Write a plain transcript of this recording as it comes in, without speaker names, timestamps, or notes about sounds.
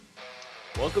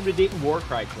Welcome to Dayton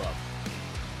Warcry Club.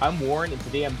 I'm Warren, and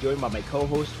today I'm joined by my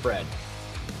co-host Fred.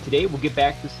 Today we'll get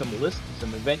back to some lists of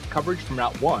some event coverage from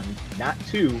not one, not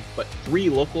two, but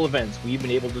 3 local events we've been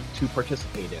able to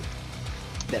participate in.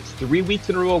 That's 3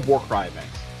 weeks in a row of Warcry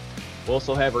events. We'll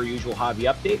also have our usual hobby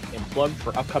update and plug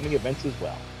for upcoming events as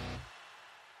well.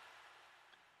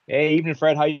 Hey, evening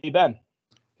Fred, how you been?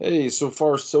 Hey, so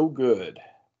far so good.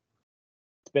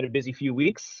 It's been a busy few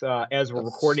weeks. As we're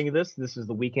recording this is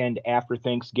the weekend after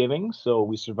Thanksgiving, so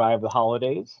we survived the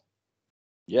holidays.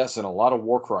 Yes, and a lot of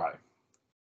Warcry.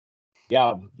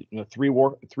 Yeah, 3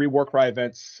 Warcry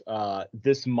events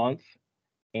this month,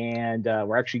 and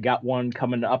we're actually got one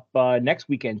coming up next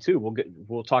weekend too.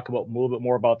 We'll talk about a little bit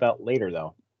more about that later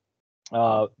though.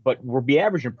 But we'll be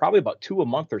averaging probably about 2 a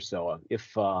month or so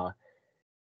if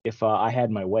I had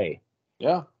my way.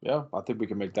 Yeah, I think we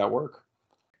can make that work.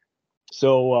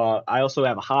 So I also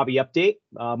have a hobby update,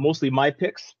 mostly my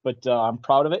picks, but I'm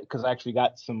proud of it because I actually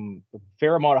got a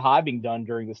fair amount of hobbying done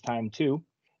during this time too.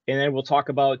 And then we'll talk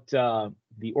about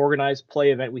the organized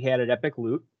play event we had at Epic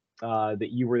Loot that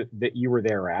you were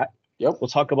there at. Yep. We'll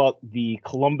talk about the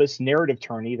Columbus narrative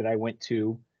tourney that I went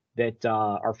to that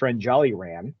our friend Jolly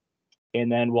ran.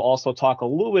 And then we'll also talk a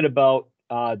little bit about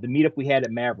the meetup we had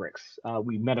at Mavericks.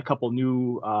 We met a couple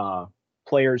new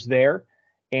players there,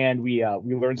 and we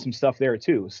learned some stuff there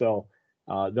too. So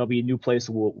there'll be a new place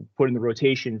we'll put in the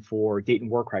rotation for Dayton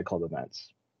Warcry Club events.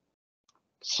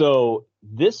 So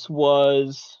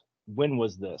when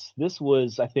was this? This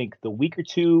was, I think, the week or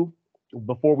two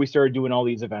before we started doing all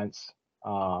these events.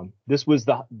 This was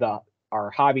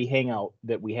our hobby hangout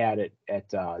that we had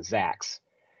at Zach's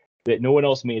that no one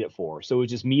else made it for. So it was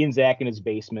just me and Zach in his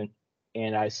basement,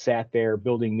 and I sat there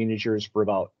building miniatures for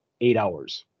about 8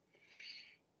 hours.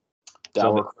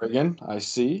 Again, I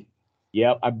see.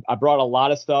 Yeah, I brought a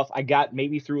lot of stuff. I got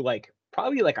maybe through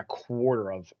probably a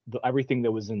quarter of everything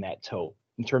that was in that tote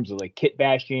in terms of kit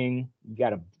bashing. You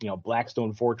got a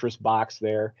Blackstone Fortress box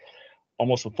there,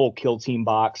 almost a full kill team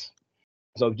box.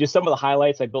 So just some of the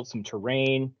highlights. I built some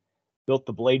terrain, built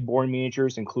the Bladeborn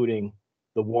miniatures, including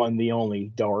the one, the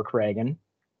only Darkragon,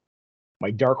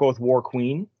 my Dark Oath War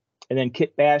Queen, and then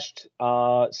kit bashed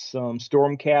some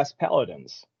Stormcast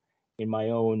Paladins in my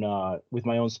own with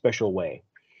my own special way.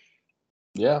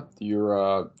 Yeah,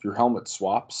 your helmet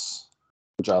swaps,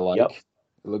 which I like. Yep.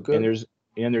 They look good.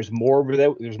 And there's more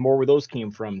where there's more where those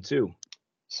came from too.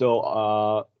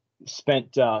 So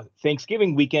spent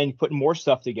Thanksgiving weekend putting more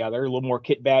stuff together, a little more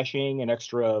kit bashing, an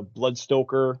extra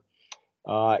Bloodstoker.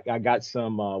 I got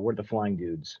some what are the flying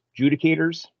dudes?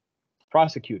 Judicators,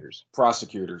 prosecutors.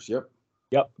 Prosecutors, yep.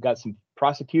 Yep, got some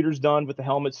prosecutors done with the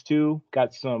helmets too.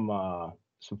 Got some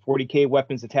 40K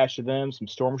weapons attached to them, some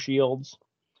storm shields,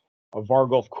 a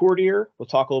Vargulf Courtier. We'll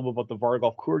talk a little bit about the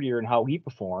Vargulf Courtier and how he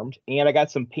performed. And I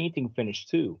got some painting finished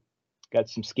too. Got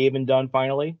some Skaven done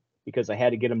finally because I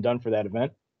had to get them done for that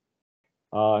event.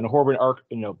 And a Horan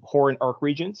Arc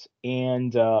Regents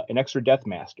and an extra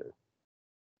Deathmaster.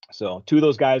 So 2 of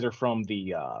those guys are from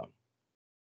the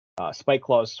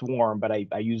Spikeclaw Swarm, but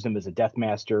I used them as a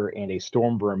Deathmaster and a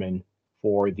Storm Vermin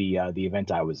for the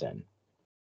event I was in.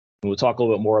 And we'll talk a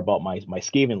little bit more about my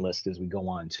Skaven list as we go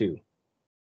on too.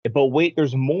 But wait,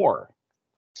 there's more.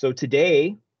 So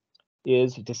today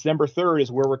is December 3rd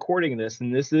as we're recording this,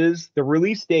 and this is the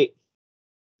release date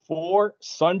for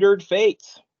Sundered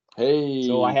Fates. Hey.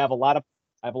 So I have a lot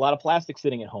of plastic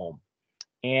sitting at home.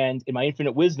 And in my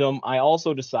infinite wisdom, I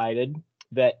also decided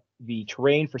that the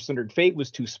terrain for Sundered Fate was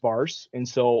too sparse, and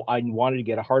so I wanted to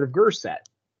get a Heart of Gur set.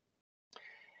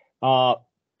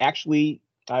 Actually,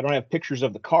 I don't have pictures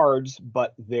of the cards,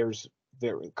 but there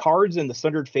are cards in the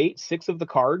Sundered Fate. 6 of the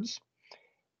cards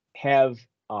have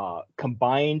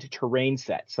combined terrain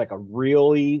sets, like a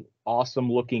really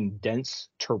awesome looking dense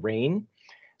terrain.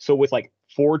 So with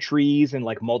 4 trees and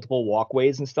multiple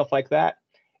walkways and stuff like that.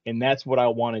 And that's what I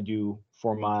want to do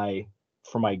for my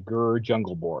Gur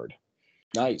jungle board.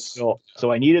 Nice.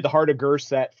 So I needed the Heart of Gur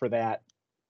set for that.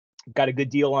 Got a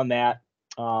good deal on that.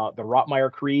 The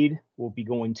Rotmire Creed will be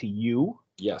going to you.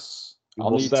 Yes. I'll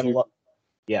need to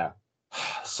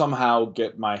somehow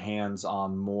get my hands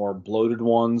on more bloated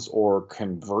ones or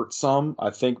convert some.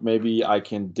 I think maybe I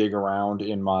can dig around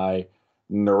in my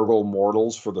Nurgle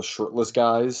Mortals for the shirtless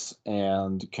guys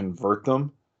and convert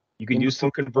them. You can do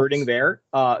some converting there.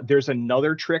 There's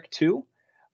another trick too.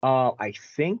 I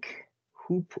think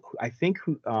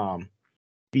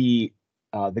the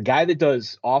guy that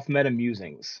does off meta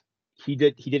musings, he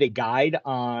did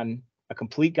a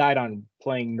complete guide on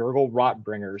playing Nurgle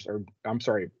Rotbringers, or I'm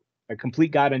sorry, a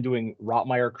complete guide on doing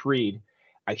Rotmire Creed.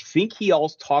 I think he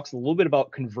also talks a little bit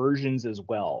about conversions as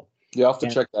well. You have to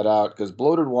And check that out because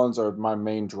bloated ones are my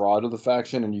main draw to the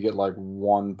faction, and you get like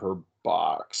one per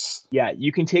box. yeah,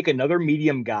 you can take another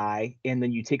medium guy, and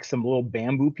then you take some little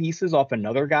bamboo pieces off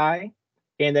another guy,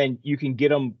 and then you can get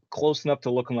them close enough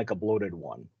to looking like a bloated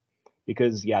one.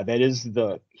 Because yeah, he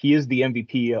is the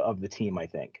MVP of the team, I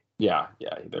think. Yeah,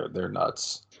 they're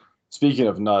nuts. Speaking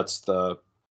of nuts, the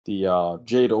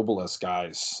Jade Obelisk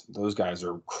guys, those guys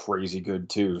are crazy good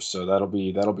too. So that'll be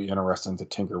interesting to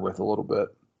tinker with a little bit.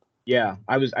 Yeah,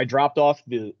 I dropped off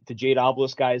the Jade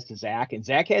Obelisk guys to Zach, and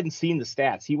Zach hadn't seen the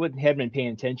stats. Hadn't been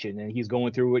paying attention, and he's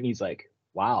going through it, and he's like,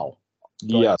 "Wow."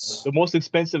 But Yes. the most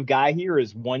expensive guy here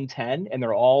is 110, and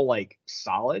they're all like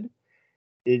solid.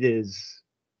 It is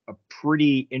a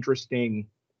pretty interesting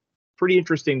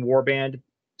warband.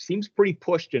 Seems pretty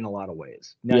pushed in a lot of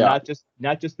ways. Now, Yeah.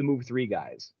 not just the move 3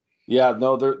 guys. Yeah,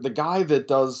 no, the guy that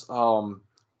does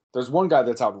there's one guy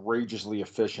that's outrageously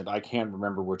efficient. I can't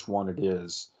remember which one it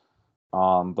is.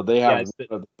 But they have Yeah, it's one of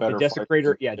the the better Desecrator.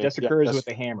 fighters. Yeah, Yeah, Desecrators with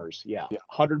the hammers. Yeah, yeah,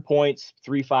 100 points,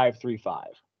 3-5,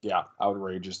 3-5. yeah,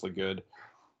 outrageously good.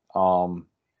 Um,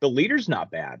 The leader's not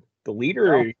bad. The yeah,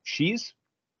 leader, she's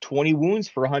 20 wounds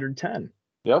for 110.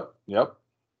 yep.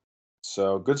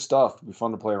 So good stuff. It'll be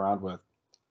fun to play around with.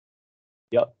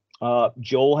 Yep.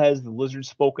 Joel has the lizard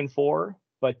spoken for,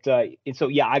 but and so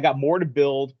yeah, I got more to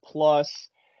build plus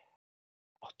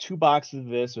 2 boxes of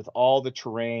this with all the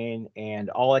terrain, and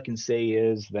all I can say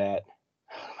is that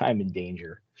I'm in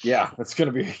danger. Yeah, it's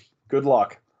gonna be good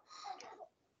luck.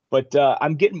 But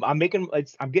I'm getting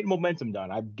momentum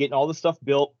done. I'm getting all the stuff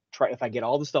built. If I get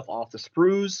all the stuff off the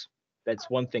sprues, that's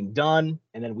one thing done,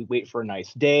 and then we wait for a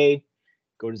nice day.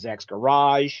 Go to Zach's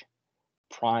garage,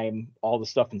 prime all the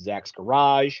stuff in Zach's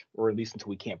garage, or at least until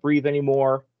we can't breathe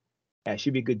anymore. Yeah, it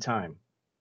should be a good time.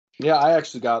 Yeah, I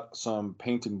actually got some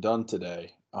painting done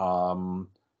today. I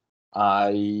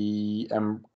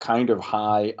am kind of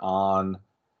high on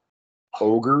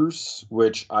ogres,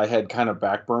 which I had kind of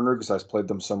backburner because I played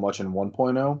them so much in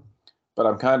 1.0, but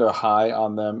I'm kind of high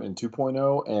on them in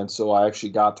 2.0, and so I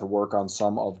actually got to work on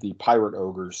some of the pirate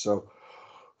ogres. So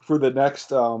for the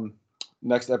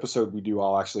next episode we do,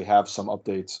 I'll actually have some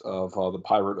updates of the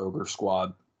pirate ogre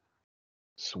squad.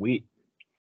 Sweet.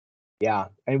 Yeah,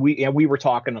 and we were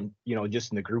talking,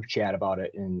 just in the group chat about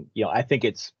it, and I think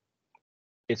it's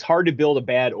hard to build a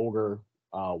bad ogre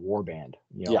warband.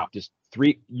 Yeah. Just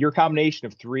your combination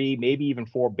of 3, maybe even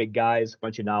 4 big guys, a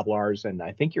bunch of Noblars, and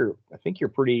I think you're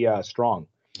pretty strong.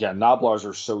 Yeah, Noblars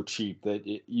are so cheap that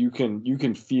you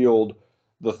can field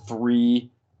the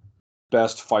 3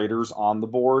 best fighters on the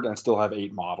board and still have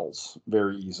 8 models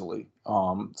very easily.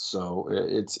 So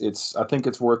it's I think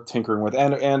it's worth tinkering with.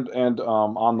 And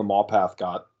on the Maw Path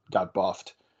got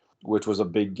buffed, which was a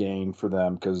big gain for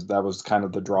them because that was kind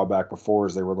of the drawback before,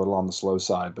 is they were a little on the slow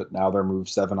side, but now they're move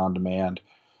 7 on demand.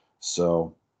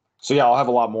 So yeah, I'll have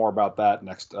a lot more about that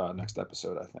next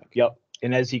episode, I think. Yep.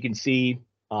 And as you can see,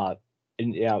 as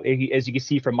you can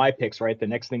see from my picks, right, the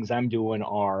next things I'm doing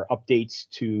are updates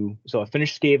to. So I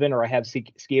finished Skaven, or I have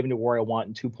Skaven to where I want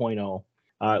in 2.0,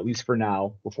 at least for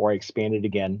now, before I expand it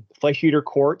again. Flesh Eater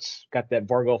Courts, got that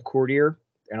Vargulf Courtier,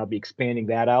 and I'll be expanding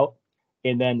that out.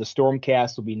 And then the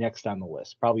Stormcast will be next on the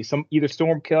list. Probably either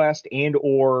Stormcast and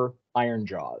or Iron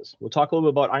Jaws. We'll talk a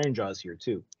little bit about Iron Jaws here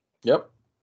too. Yep.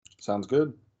 Sounds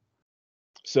good.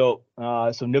 So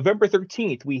November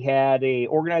 13th, we had a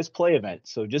organized play event.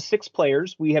 So just 6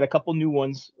 players. We had a couple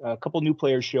new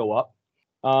players show up.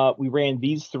 We ran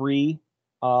these 3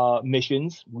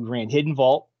 missions. We ran Hidden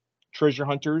Vault, Treasure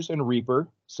Hunters, and Reaper.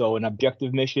 So an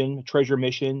objective mission, a treasure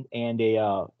mission, and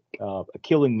a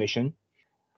killing mission.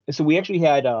 And so we actually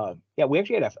had a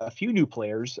few new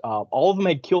players. All of them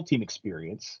had kill team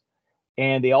experience,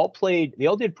 and they all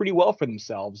did pretty well for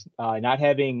themselves, not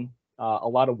having a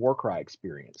lot of Warcry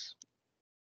experience.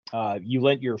 You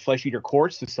lent your Flesh Eater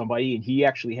Courts to somebody, and he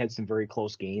actually had some very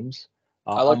close games.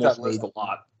 I like that list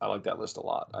a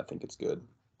lot. I think it's good.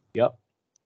 Yep.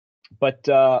 But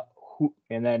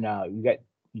and then you got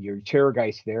your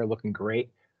Terrorgeist there looking great.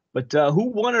 But who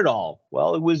won it all?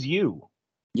 Well, it was you.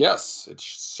 Yes, it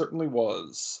certainly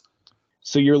was.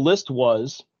 So your list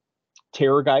was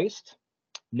Terrorgeist,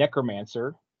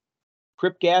 Necromancer,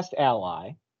 Cryptghast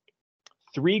Ally,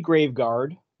 3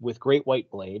 Graveguard with Great White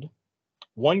Blade,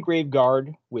 1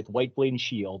 Graveguard with White Blade and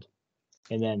Shield,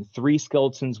 and then 3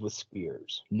 Skeletons with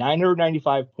Spears.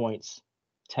 995 points,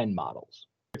 10 models.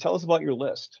 Tell us about your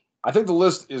list. I think the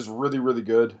list is really, really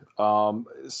good.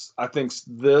 I think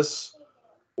this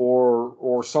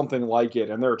or something like it,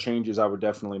 and there are changes I would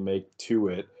definitely make to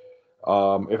it.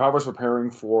 If I was preparing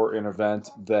for an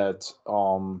event that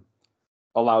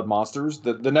allowed monsters.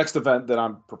 The next event that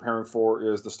I'm preparing for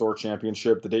is the store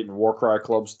championship, the Dayton Warcry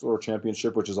Club store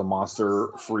championship, which is a monster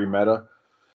free meta.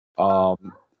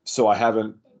 So I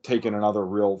haven't taken another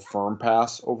real firm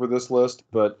pass over this list,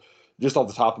 but just off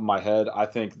the top of my head, I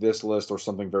think this list or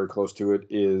something very close to it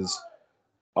is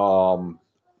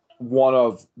one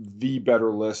of the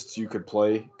better lists you could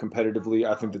play competitively.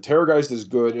 I think the Terrorgeist is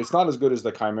good. It's not as good as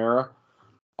the Chimera.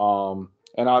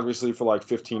 And obviously for like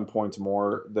 15 points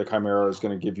more, the Chimera is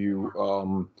going to give you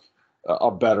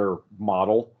a better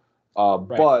model. Right.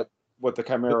 But what the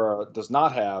Chimera does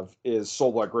not have is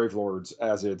Soulblight Gravelords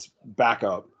as its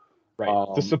backup. Right.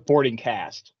 The supporting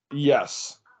cast.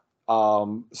 Yes.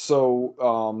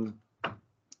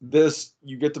 This,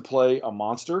 you get to play a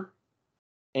monster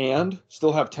and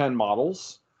still have 10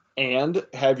 models and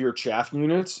have your chaff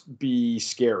units be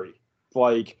scary.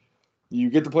 Like, you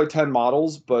get to play 10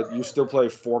 models, but you still play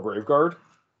 4 Graveguard.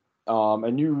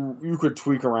 And you could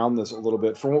tweak around this a little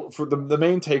bit. For the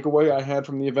main takeaway I had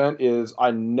from the event is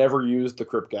I never used the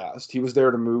Cryptghast. He was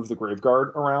there to move the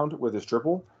Graveguard around with his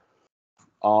triple.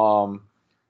 But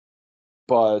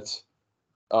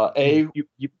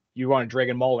you want to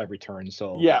Dragon Maul every turn,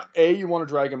 so yeah, you want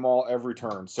to Dragon Maul every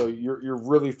turn, so you're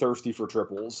really thirsty for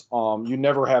triples. You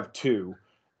never have 2,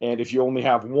 and if you only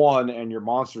have 1 and your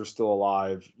monster's still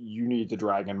alive, you need to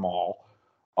Dragon Maul.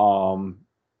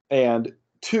 And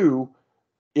 2,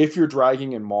 if you're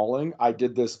dragging and mauling, I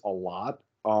did this a lot.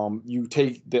 You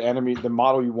take the enemy, the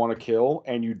model you want to kill,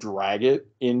 and you drag it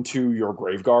into your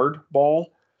Graveguard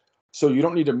ball. So you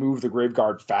don't need to move the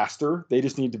Graveguard faster. They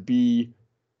just need to be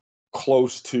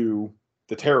close to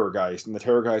the Terrorgeist, and the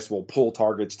Terrorgeist will pull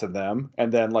targets to them,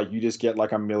 and then like you just get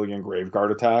like a million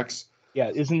Graveguard attacks.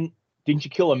 Yeah, didn't you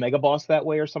kill a Mega Boss that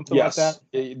way or something like that?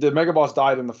 Yes, the Mega Boss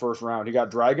died in the first round. He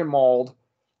got Dragon Mauled,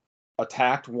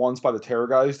 attacked once by the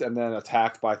Terrorgeist, and then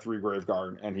attacked by 3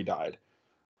 Graveguard, and he died.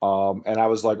 And I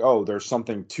was like, oh, there's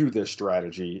something to this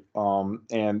strategy. So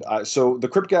the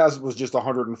Cryptghast was just a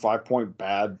 105-point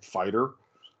bad fighter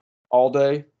all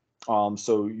day.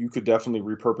 So you could definitely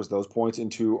repurpose those points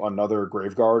into another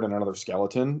Graveguard and another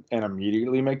Skeleton and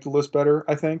immediately make the list better,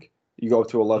 I think. You go up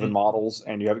to 11 models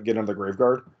and you have to get another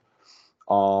Graveguard.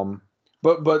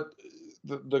 But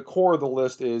the core of the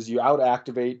list is you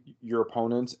out-activate your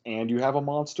opponents and you have a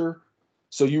monster.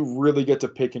 So you really get to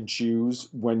pick and choose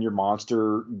when your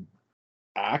monster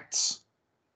acts,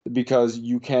 because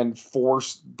you can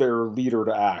force their leader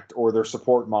to act or their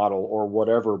support model or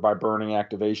whatever by burning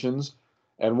activations.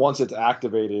 And once it's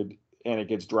activated and it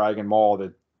gets Dragon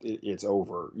Mauled, it's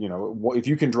over. You know, if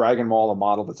you can Dragon Maul a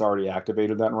model that's already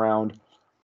activated that round,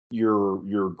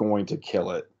 you're going to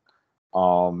kill it,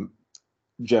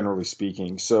 generally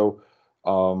speaking. So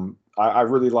I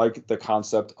really like the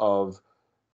concept of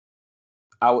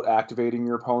out activating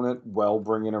your opponent while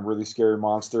bringing a really scary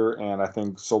monster, and I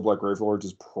think Soulblight Gravelords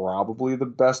is probably the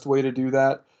best way to do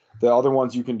that. The other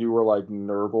ones you can do are like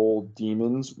Nurgle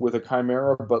demons with a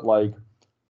Chimera, but like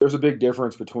there's a big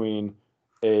difference between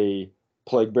a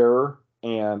Plague Bearer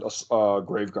and a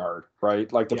Graveguard,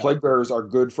 right? Like the Plague Bearers are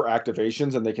good for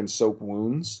activations and they can soak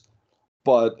wounds,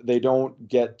 but they don't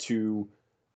get to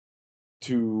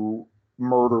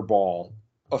murder ball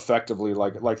effectively.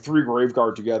 Like 3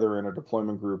 Graveguard together in a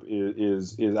deployment group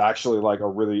is actually like a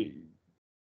really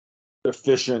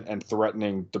efficient and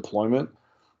threatening deployment.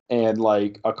 And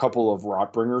like a couple of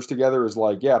Rotbringers together is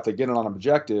like, yeah, if they get it on an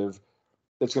objective,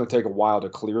 it's going to take a while to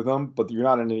clear them, but you're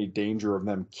not in any danger of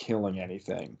them killing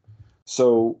anything.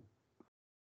 So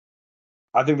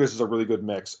I think this is a really good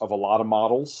mix of a lot of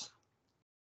models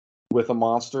with a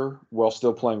monster while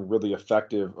still playing really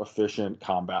effective, efficient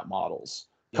combat models.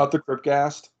 Cut the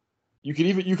Cryptghast. You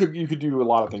could do a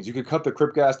lot of things. You could cut the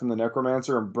Cryptghast and the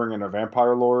Necromancer and bring in a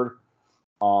Vampire Lord,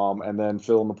 and then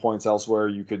fill in the points elsewhere.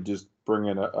 You could just bring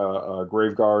in a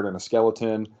Graveguard and a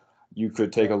Skeleton. You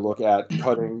could take a look at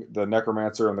cutting the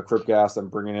Necromancer and the Cryptghast and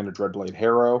bringing in a Dreadblade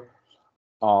Harrow.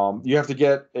 You have to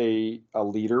get a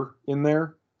leader in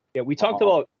there. Yeah, we talked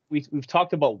about we've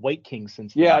talked about White King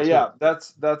since. Yeah.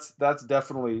 That's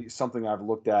definitely something I've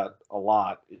looked at a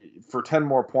lot. For 10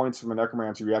 more points from a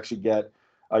Necromancer, you actually get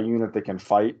a unit that can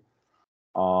fight,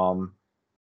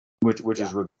 which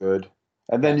is really good.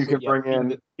 And then you can bring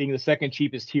in being the second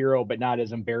cheapest hero, but not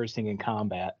as embarrassing in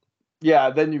combat. Yeah,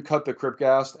 then you cut the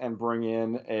Cryptghast and bring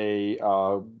in a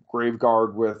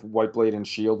Graveguard with Whiteblade and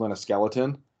Shield and a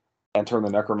Skeleton, and turn the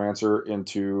Necromancer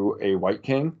into a White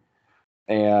King.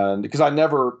 And because I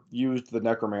never used the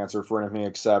Necromancer for anything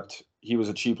except he was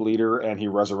a cheap leader and he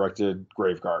resurrected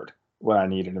Graveguard when I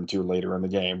needed him to later in the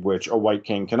game, which a White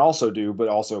King can also do, but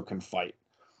also can fight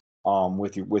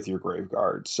with your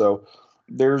Graveguard. So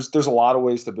there's a lot of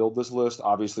ways to build this list.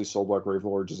 Obviously, Soulblight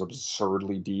Gravelord is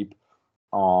absurdly deep.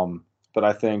 But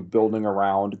I think building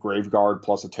around Graveguard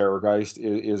plus a Terrorgeist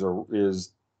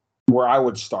is where I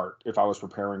would start if I was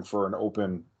preparing for an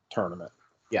open tournament.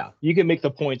 Yeah, you can make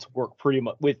the points work pretty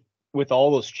much with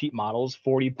all those cheap models,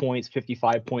 40 points,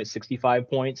 55 points, 65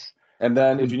 points. And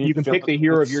then if you can pick the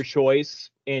hero of your choice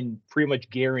and pretty much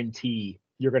guarantee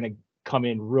you're going to come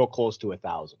in real close to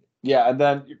 1,000. Yeah, and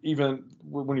then even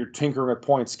when you're tinkering with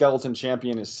points, Skeleton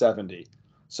Champion is 70.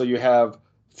 So you have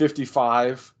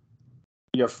 55,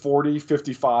 you have 40,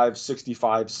 55,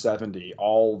 65, 70,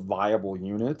 all viable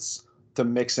units to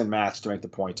mix and match to make the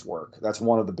points work. That's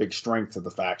one of the big strengths of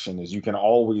the faction is you can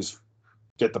always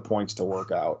get the points to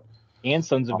work out. And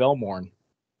Sons of Elmorn.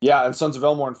 Yeah, and Sons of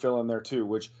Elmorn fill in there too,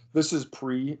 which this is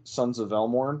pre-Sons of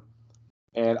Elmorn,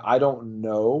 and I don't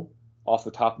know off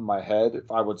the top of my head if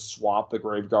I would swap the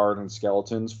Graveguard and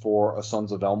Skeletons for a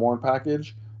Sons of Elmorn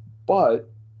package, but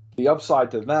the upside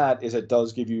to that is it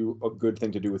does give you a good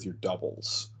thing to do with your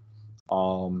doubles,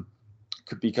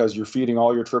 because you're feeding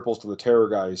all your triples to the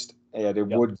Terrorgeist, and it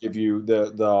would give you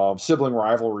the sibling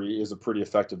rivalry is a pretty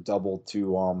effective double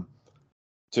to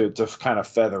kind of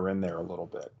feather in there a little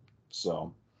bit.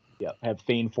 So yeah, have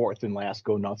Thane fourth and last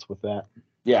go nuts with that.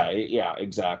 Yeah,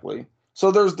 exactly. So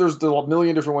there's a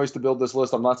million different ways to build this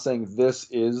list. I'm not saying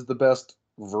this is the best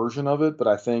version of it, but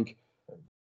I think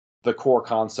the core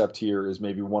concept here is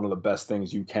maybe one of the best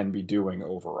things you can be doing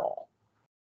overall.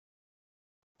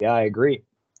 Yeah, I agree.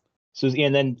 So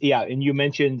and you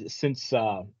mentioned since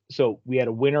so we had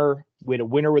a winner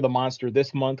with a monster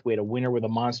this month. We had a winner with a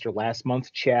monster last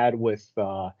month, Chad with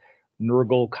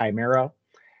Nurgle Chimera.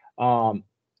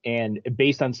 And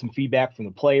based on some feedback from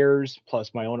the players,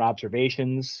 plus my own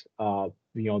observations,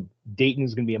 Dayton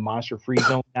is going to be a monster-free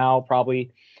zone now,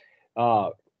 probably.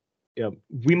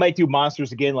 We might do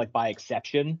monsters again, like by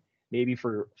exception, maybe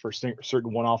for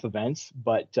certain one-off events.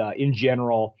 But in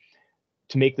general,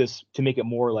 to make it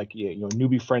more like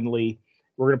newbie friendly,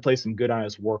 we're going to play some good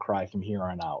honest Warcry from here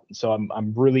on out. So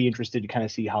I'm really interested to kind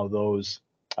of see how those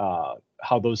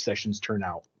sessions turn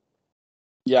out.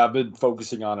 Yeah, I've been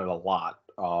focusing on it a lot.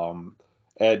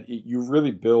 And you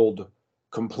really build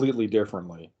completely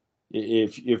differently.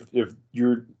 If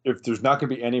there's not going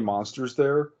to be any monsters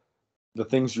there, the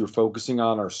things you're focusing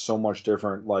on are so much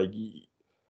different. Like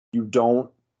you don't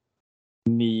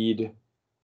need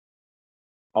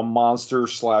a monster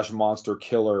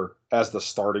killer as the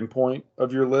starting point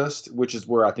of your list, which is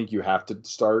where I think you have to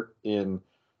start in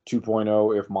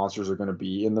 2.0 if monsters are going to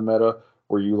be in the meta,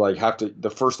 where you have to, the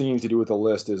first thing you need to do with the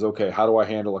list is, okay, how do I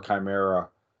handle a Chimera?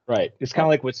 Right. It's kind of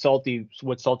like what Salty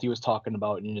was talking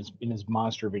about in his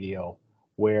monster video,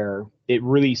 where it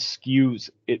really skews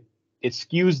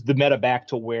the meta back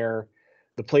to where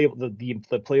the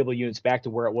playable units back to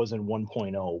where it was in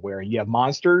 1.0, where you have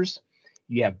monsters,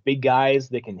 you have big guys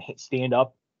that can stand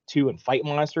up to and fight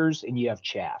monsters, and you have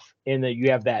chaff, and then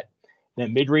you have that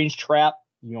mid-range trap.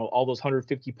 All those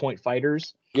 150 point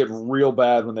fighters get real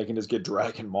bad when they can just get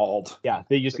dragon mauled. Yeah,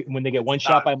 when they get one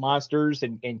shot by monsters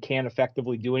and can't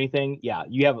effectively do anything. Yeah,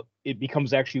 it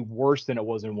becomes actually worse than it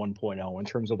was in 1.0 in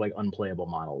terms of unplayable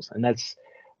models, and that's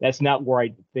not where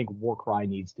I think Warcry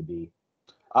needs to be.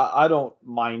 I don't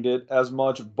mind it as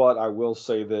much, but I will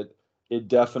say that it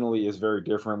definitely is very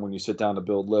different when you sit down to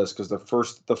build lists, because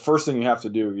the first thing you have to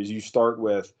do is you start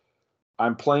with,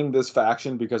 I'm playing this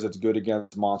faction because it's good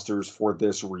against monsters for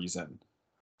this reason.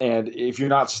 And if you're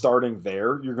not starting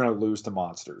there, you're going to lose to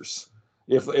monsters.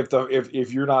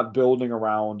 If you're not building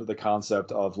around the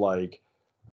concept of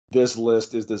this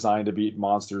list is designed to beat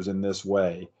monsters in this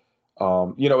way,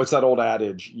 it's that old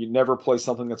adage: you never play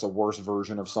something that's a worse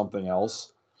version of something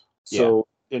else. So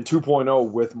in 2.0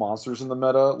 with monsters in the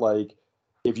meta,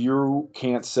 if you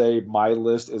can't say my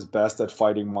list is best at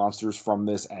fighting monsters from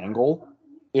this angle,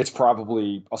 it's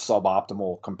probably a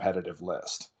suboptimal competitive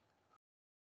list.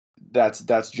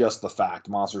 That's just the fact.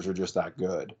 Monsters are just that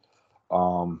good.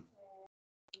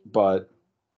 But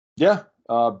yeah,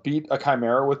 beat a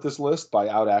Chimera with this list by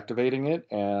out activating it,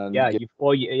 and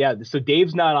So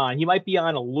Dave's not on. He might be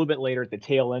on a little bit later at the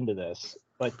tail end of this,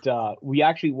 but we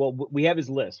have his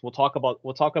list. We'll talk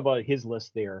about his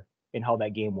list there and how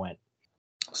that game went.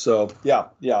 So yeah,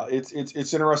 it's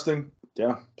interesting.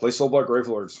 Yeah, play Soulblight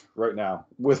Gravelords right now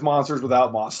with monsters,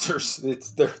 without monsters.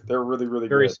 They're really, really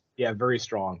good. Yeah, very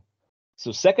strong.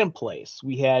 So second place,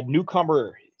 we had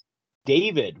newcomer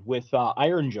David with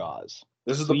Iron Jaws.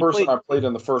 This is the person I played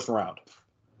in the first round.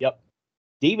 Yep.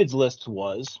 David's list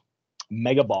was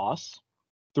Mega Boss,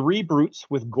 3 Brutes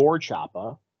with Gore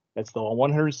Choppa. That's the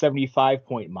 175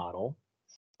 point model.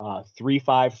 3/5,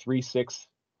 3/6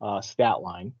 stat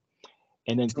line.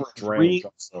 And then 2-inch range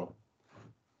also.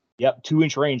 Yep,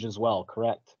 2-inch range as well,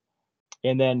 correct.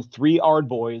 And then 3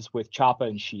 Ardboys with Choppa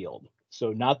and Shield.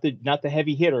 So not the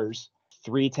heavy hitters.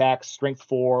 3 attacks, strength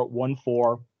 4,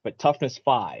 1/4, but toughness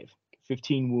 5,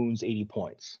 15 wounds, 80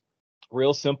 points.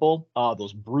 Real simple.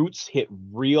 Those brutes hit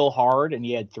real hard, and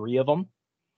he had 3 of them.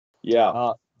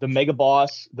 Yeah. The mega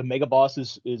boss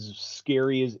is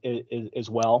scary as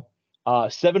well.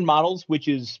 7 models, which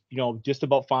is just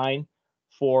about fine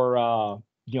for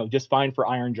just fine for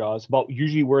Iron Jaws. About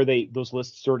usually where those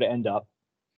lists sort of end up.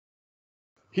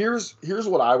 Here's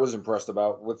what I was impressed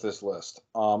about with this list,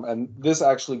 and this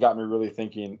actually got me really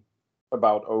thinking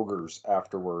about ogres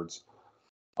afterwards.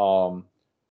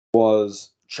 Was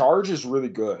charge is really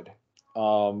good.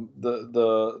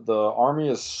 The army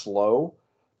is slow.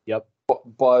 Yep.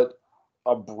 But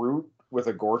a brute with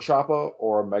a gore choppa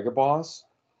or a mega boss,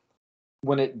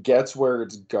 when it gets where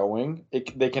it's going,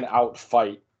 they can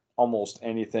outfight almost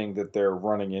anything that they're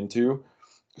running into.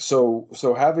 So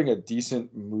having a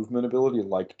decent movement ability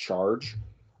like charge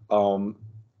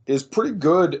is pretty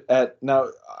good at. Now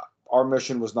our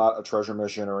mission was not a treasure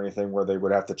mission or anything where they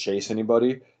would have to chase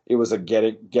anybody. It was a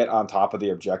get on top of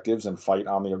the objectives and fight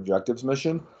on the objectives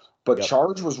mission. But Yep.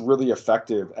 charge was really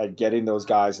effective at getting those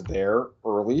guys there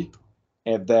early,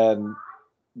 and then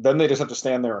they just have to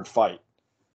stand there and fight.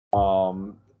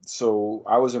 So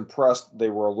I was impressed. They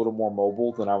were a little more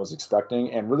mobile than I was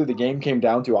expecting, and really the game came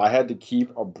down to I had to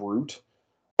keep a brute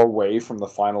away from the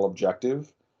final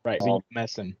objective. Right, so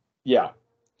messing. Yeah,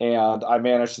 and I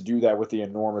managed to do that with the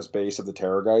enormous base of the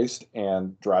Terrorgeist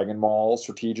and Dragon Maul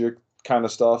strategic kind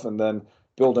of stuff, and then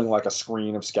building like a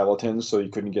screen of skeletons so you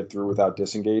couldn't get through without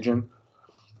disengaging.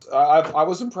 I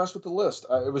was impressed with the list.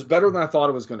 It was better than I thought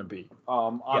it was going to be.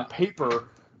 On paper,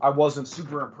 I wasn't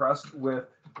super impressed with,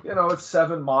 it's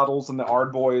 7 models and the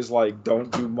Ardboys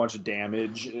don't do much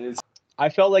damage. I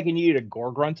felt like I needed a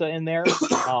Gore Grunta in there.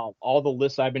 All the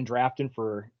lists I've been drafting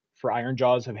for Iron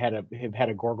Jaws have had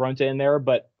a Gore Grunta in there,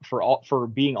 but for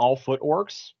being all foot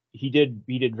orcs, he did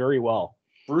very well.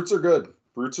 Brutes are good.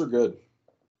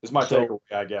 Is my takeaway,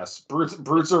 I guess.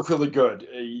 Brutes are really good.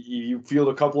 You field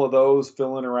a couple of those,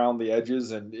 filling around the edges,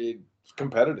 and it's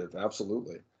competitive.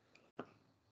 Absolutely.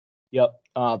 Yep.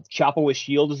 Choppa with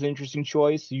Shield is an interesting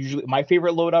choice. Usually, my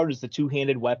favorite loadout is the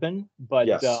 2-handed weapon, but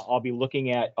yes. I'll be looking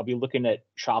at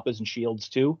Choppas and Shields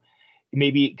too.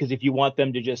 Maybe because if you want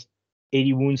them to just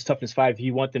 80 wounds, toughness 5, if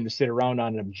you want them to sit around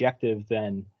on an objective,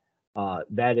 then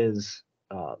that's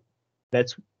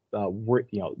where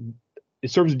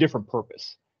it serves a different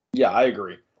purpose. Yeah, I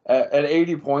agree. At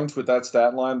 80 points with that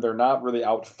stat line, they're not really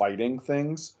out fighting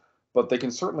things, but they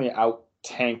can certainly out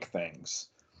tank things.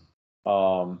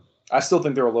 I still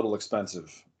think they're a little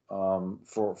expensive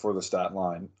for the stat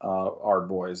line.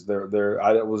 Ardboys,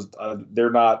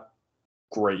 they're not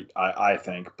great, I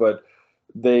think, but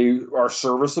they are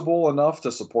serviceable enough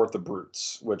to support the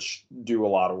brutes, which do a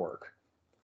lot of work.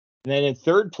 And then in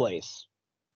third place,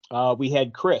 we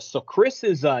had Chris. So Chris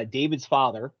is David's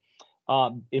father.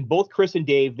 In both Chris and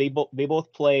Dave, they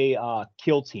both play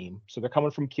Kill Team, so they're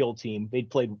coming from Kill Team. They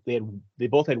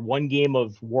both had 1 game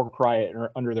of Warcry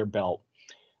under their belt,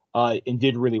 and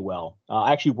did really well.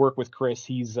 I actually work with Chris.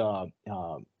 He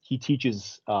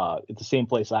teaches at the same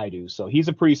place I do, so he's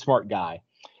a pretty smart guy.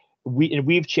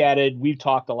 We've chatted, we've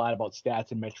talked a lot about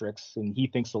stats and metrics, and he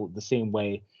thinks the same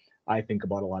way I think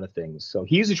about a lot of things. So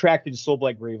he's attracted to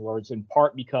Soulblight Gravelords in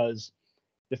part because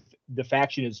the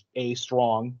faction is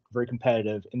strong, very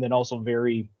competitive, and then also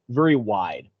very, very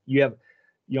wide. You have,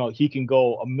 he can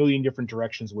go a million different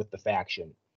directions with the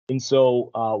faction. And so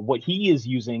what he is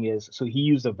using he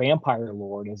used a Vampire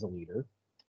Lord as a leader,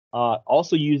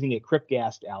 also using a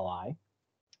Cryptghast ally.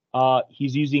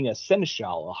 He's using a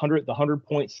Seneschal, the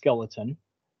 100-point skeleton,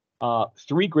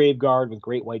 3 Graveguard with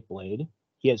Great White Blade.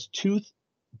 He has 2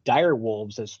 Dire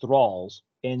Wolves as thralls,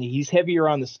 and he's heavier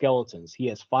on the skeletons. He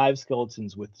has 5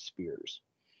 skeletons with spears.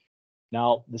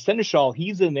 Now, the Seneschal,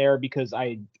 he's in there because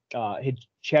I had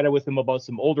chatted with him about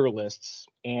some older lists,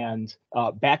 and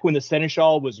back when the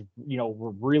Seneschal was,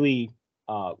 were really,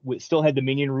 still had the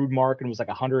minion rude mark and was like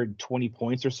 120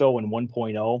 points or so in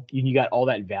 1.0, you got all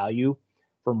that value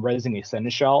from resing a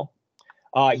Seneschal.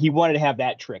 He wanted to have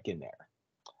that trick in there.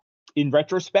 In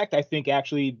retrospect, I think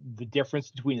actually the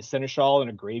difference between a Seneschal and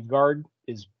a Graveguard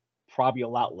is probably a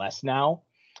lot less now.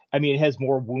 I mean, it has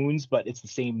more wounds, but it's the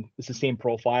same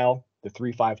profile, the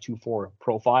 3-5-2-4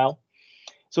 profile.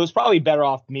 So it's probably better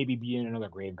off maybe being another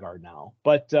Graveguard now.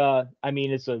 But I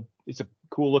mean, it's a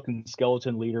cool looking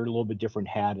skeleton leader, a little bit different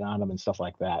hat on him and stuff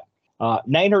like that.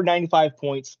 995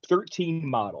 points, 13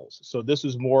 models. So this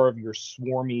is more of your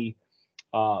swarmy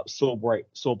Soul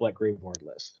Black Graveyard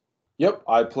list. Yep,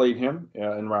 I played him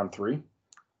in round 3.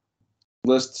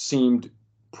 List seemed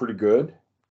pretty good.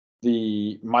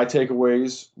 My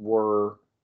takeaways were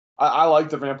I like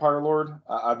the Vampire Lord.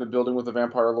 I've been building with the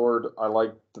Vampire Lord. I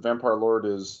like the Vampire Lord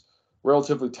is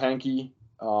relatively tanky.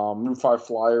 Move 5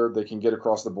 flyer. They can get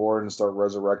across the board and start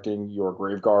resurrecting your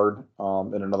Graveguard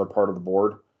in another part of the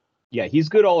board. Yeah, he's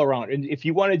good all around. And if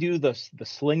you want to do the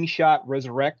slingshot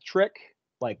resurrect trick,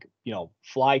 like,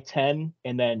 fly 10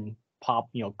 and then pop,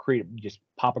 just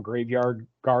pop a graveyard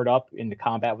guard up into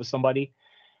combat with somebody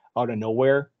out of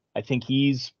nowhere, I think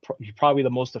he's probably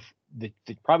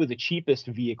probably the cheapest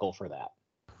vehicle for that.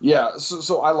 Yeah,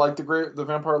 so I like the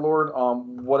Vampire Lord.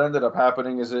 What ended up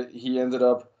happening is that he ended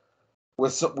up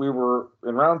we were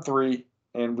in round 3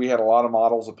 and we had a lot of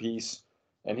models apiece,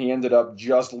 and he ended up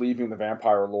just leaving the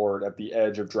Vampire Lord at the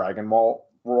edge of Dragon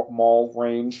Maul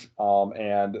range,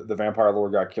 and the Vampire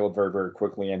Lord got killed very, very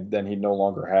quickly, and then he no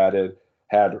longer had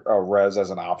a res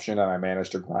as an option, and I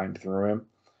managed to grind through him.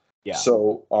 Yeah.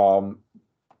 So,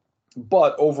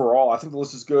 but overall, I think the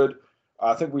list is good.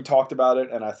 I think we talked about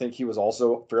it, and I think he was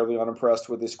also fairly unimpressed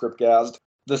with his Cryptghast.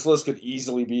 This list could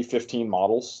easily be 15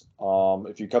 models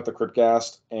if you cut the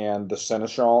Cryptghast and the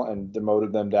Seneschal and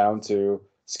demoted them down to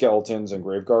skeletons and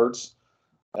graveguards.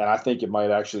 And I think it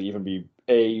might actually even be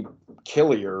A,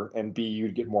 killier, and B,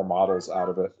 you'd get more models out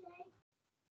of it.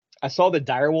 I saw the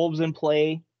Direwolves in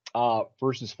play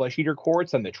versus Flesh Eater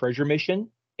Courts on the treasure mission.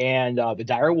 And the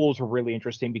Direwolves were really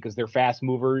interesting because they're fast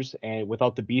movers and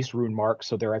without the Beast Rune mark,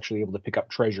 so they're actually able to pick up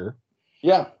treasure.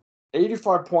 Yeah,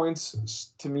 85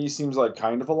 points to me seems like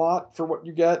kind of a lot for what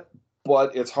you get,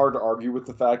 but it's hard to argue with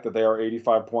the fact that they are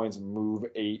 85 points, move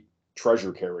 8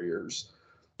 treasure carriers.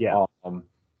 Yeah.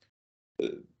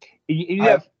 You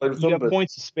have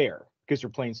points to spare because you're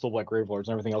playing Soul Black Gravelords and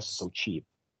everything else is so cheap.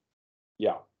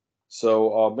 Yeah.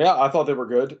 So, I thought they were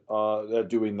good at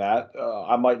doing that.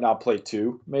 I might not play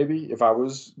 2, maybe, if I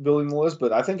was building the list,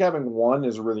 but I think having 1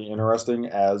 is really interesting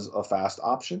as a fast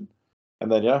option.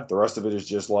 And then, the rest of it is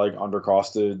just like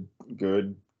undercosted,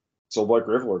 good Soul Black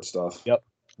Gravelord stuff. Yep.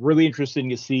 Really interesting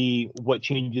to see what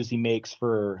changes he makes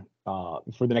for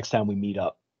the next time we meet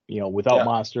up, without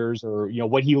monsters, or,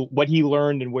 what he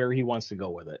learned and where he wants to go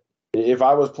with it. If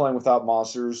I was playing without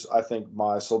monsters, I think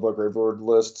my Soul Black Gravelord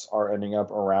lists are ending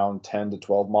up around 10 to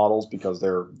 12 models because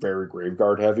they're very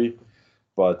Graveguard heavy.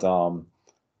 But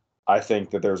I think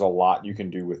that there's a lot you can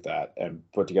do with that and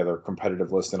put together a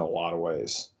competitive list in a lot of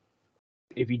ways.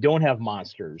 If you don't have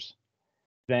monsters,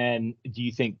 then do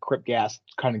you think Cryptghast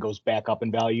kind of goes back up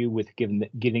in value with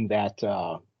getting that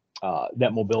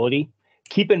that mobility?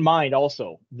 Keep in mind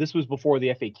also, this was before the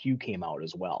FAQ came out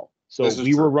as well. So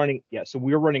we were running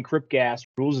Cryptghast.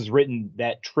 Rules is written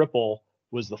that triple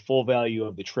was the full value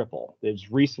of the triple.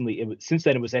 Since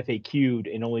then it was FAQ'd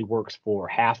and only works for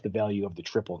half the value of the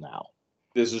triple now.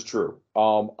 This is true.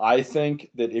 I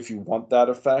think that if you want that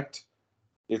effect,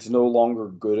 it's no longer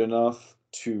good enough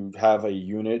to have a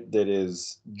unit that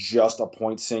is just a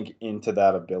point sink into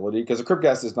that ability, because the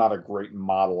Cryptghast is not a great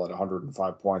model at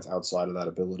 105 points outside of that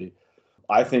ability.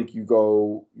 I think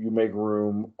you make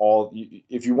room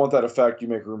if you want that effect, you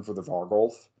make room for the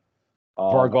Vargolf.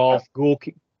 Vargolf,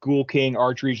 Ghoul King,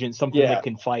 Archregent, something that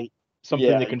can fight.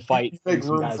 Something that can fight. You make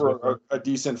room for a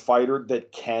decent fighter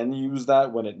that can use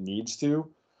that when it needs to,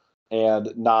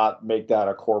 and not make that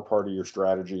a core part of your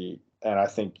strategy. And I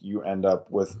think you end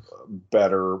up with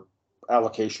better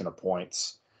allocation of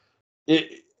points.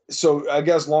 So I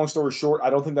guess, long story short, I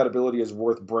don't think that ability is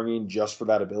worth bringing just for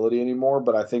that ability anymore,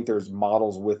 but I think there's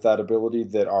models with that ability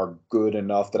that are good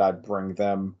enough that I'd bring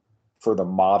them for the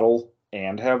model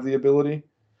and have the ability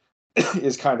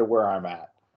is kind of where I'm at.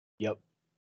 Yep.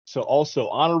 So also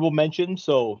honorable mention.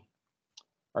 So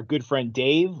our good friend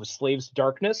Dave with Slaves to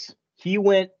Darkness, he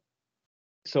went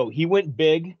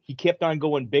big. He kept on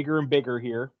going bigger and bigger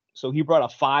here. So he brought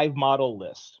a 5 model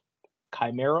list: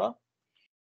 Chimera,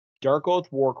 Dark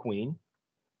Oath War Queen,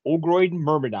 Ogroid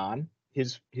Myrmidon,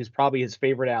 his probably his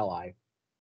favorite ally,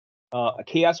 a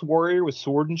Chaos Warrior with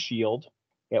Sword and Shield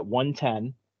at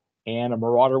 110, and a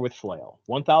Marauder with Flail.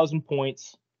 1,000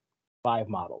 points, 5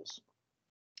 models.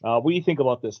 What do you think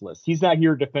about this list? He's not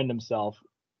here to defend himself.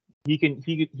 He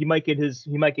might get his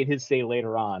say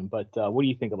later on, but what do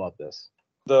you think about this?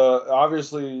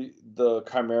 Obviously the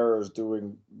Chimera is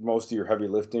doing most of your heavy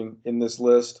lifting in this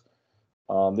list.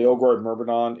 The Ogroid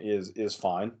Myrmidon is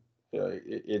fine.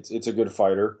 It's a good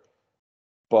fighter,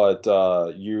 but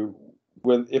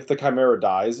if the Chimera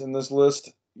dies in this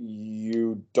list,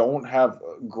 you don't have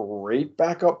a great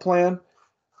backup plan.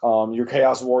 Your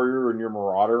Chaos Warrior and your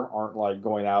Marauder aren't like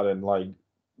going out and like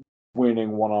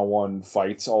winning one-on-one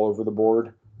fights all over the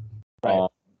board. Right.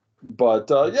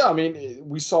 Yeah, I mean,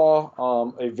 we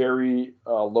saw a very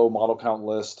low model count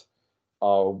list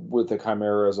with the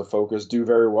Chimera as a focus do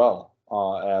very well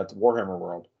at Warhammer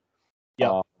World.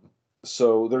 Yep.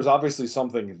 So there's obviously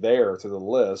something there to the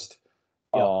list.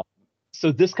 Yep.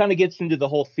 So this kind of gets into the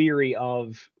whole theory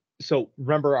of, so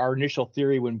remember our initial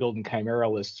theory when building Chimera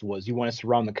lists was you want to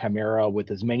surround the Chimera with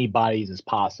as many bodies as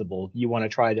possible. You want to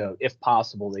try to, if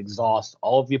possible, exhaust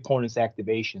all of the opponent's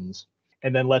activations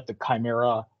and then let the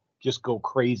Chimera just go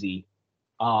crazy,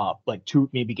 like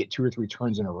maybe get 2 or 3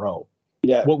 turns in a row.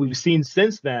 Yeah. What we've seen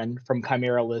since then from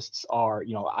Chimera lists are,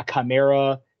 a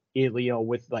Chimera,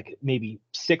 with like maybe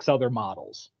 6 other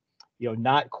models,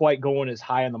 not quite going as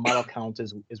high on the model count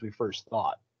as we first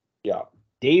thought. Yeah.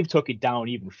 Dave took it down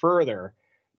even further,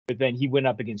 but then he went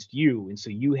up against you. And so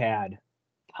you had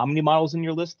how many models in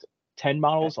your list? 10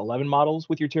 models, 11 models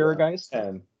with your Terror guys?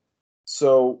 10.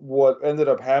 So what ended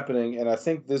up happening, and I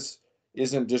think this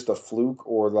isn't just a fluke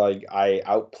or like I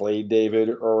outplayed David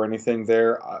or anything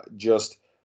there, just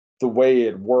the way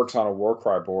it works on a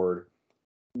Warcry board,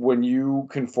 when you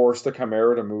can force the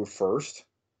Chimera to move first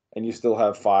and you still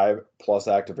have 5+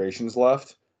 activations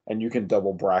left and you can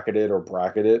double bracket it or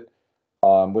bracket it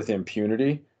with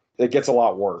impunity, it gets a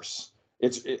lot worse.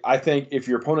 I think if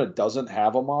your opponent doesn't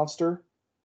have a monster,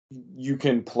 you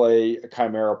can play a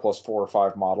Chimera plus 4 or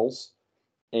 5 models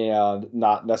and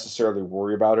not necessarily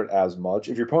worry about it as much.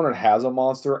 If your opponent has a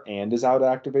monster and is out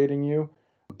activating you,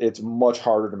 it's much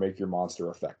harder to make your monster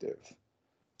effective.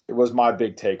 It was my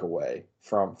big takeaway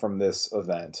from this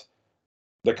event.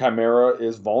 The Chimera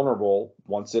is vulnerable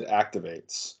once it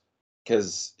activates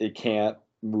because it can't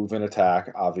move and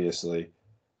attack, obviously.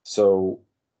 So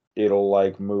it'll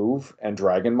like move and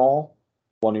Dragon Maul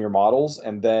one of your models,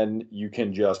 and then you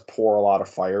can just pour a lot of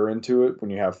fire into it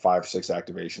when you have 5-6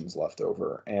 activations left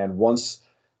over. And once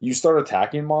you start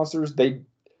attacking monsters, they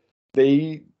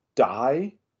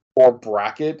die or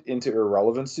bracket into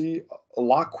irrelevancy a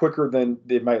lot quicker than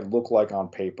they might look like on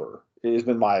paper. It has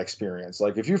been my experience.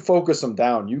 Like if you focus them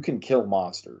down, you can kill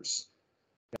monsters.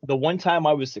 The one time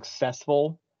I was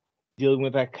successful dealing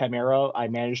with that Chimera, I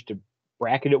managed to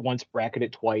bracket it once, bracket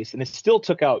it twice, and it still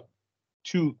took out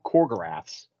 2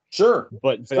 Korgoraths. Sure,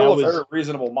 but still a very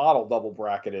reasonable model, double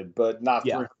bracketed, but not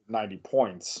 390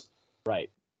 points.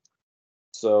 Right.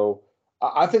 So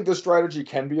I think this strategy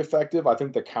can be effective. I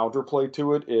think the counterplay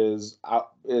to it is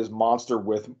monster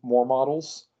with more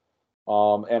models.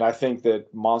 And I think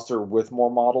that monster with more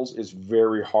models is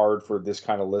very hard for this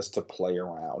kind of list to play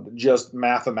around. Just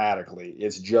mathematically,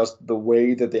 it's just the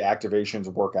way that the activations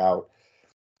work out.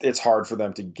 It's hard for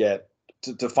them to get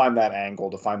to find that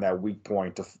angle, to find that weak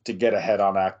point, to get ahead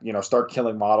on start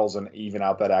killing models and even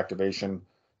out that activation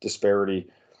disparity.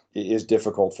 It is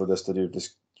difficult for this to do.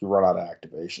 Just you run out of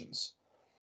activations.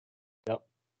 Yep.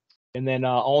 And then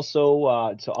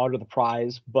also to out of the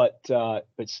prize, but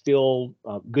still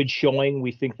good showing.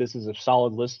 We think this is a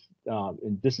solid list,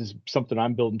 and this is something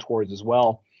I'm building towards as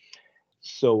well.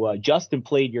 So Justin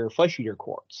played your Flesh Eater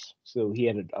Courts. So he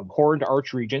had a Horned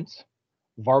Archregent,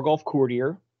 Vargolf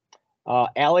Courtier,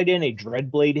 allied in a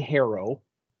Dreadblade Harrow,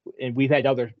 and we've had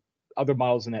other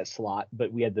models in that slot,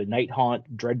 but we had the Nighthaunt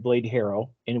Dreadblade Harrow,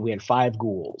 and we had 5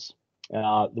 ghouls.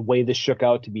 The way this shook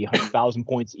out to be 100,000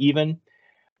 points even,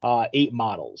 8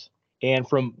 models. And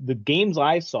from the games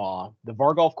I saw, the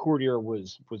Vargolf Courtier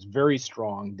was very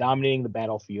strong, dominating the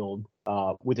battlefield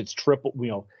with its triple.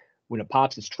 When it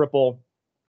pops its triple,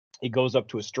 it goes up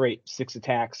to a straight 6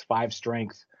 attacks, 5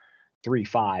 strength,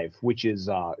 3/5, which is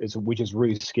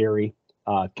really scary.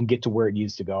 Can get to where it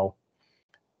needs to go.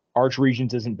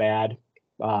 Archregent isn't bad.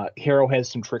 Harrow has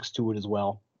some tricks to it as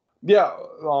well. Yeah.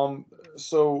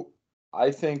 So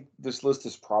I think this list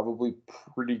is probably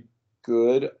pretty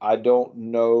good. I don't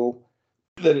know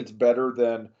that it's better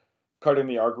than cutting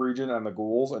the Archregent and the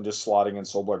ghouls and just slotting in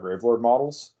Soulblight Gravelord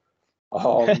models.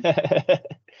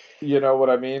 You know what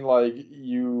I mean? Like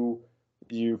you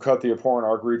cut the abhorrent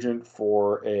Archregent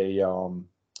for a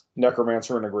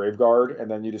Necromancer and a Graveguard,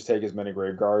 and then you just take as many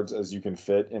Graveguards as you can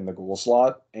fit in the ghoul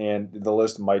slot, and the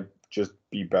list might just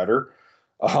be better.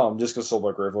 Just because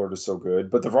Soulblight Gravelord is so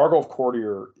good. But the Vargolf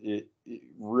Courtier, it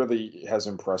really has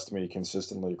impressed me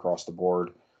consistently across the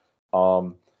board.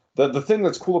 The thing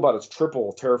that's cool about its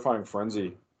triple, Terrifying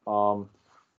Frenzy,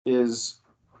 is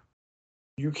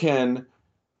you can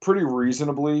pretty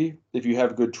reasonably, if you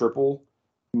have good triple,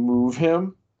 move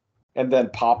him and then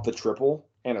pop the triple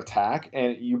and attack,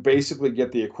 and you basically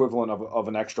get the equivalent of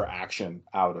an extra action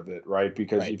out of it, right?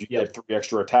 Because if you get 3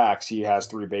 extra attacks, he has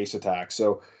 3 base attacks.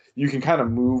 So you can kind of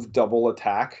move double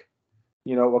attack,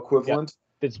 equivalent.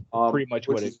 That's pretty much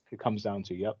what it comes down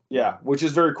to. Yep. Yeah, which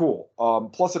is very cool.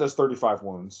 Plus, it has 35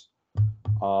 wounds.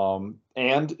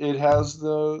 And it has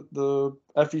the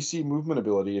FEC movement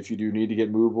ability if you do need to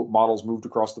get models moved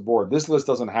across the board. This list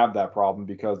doesn't have that problem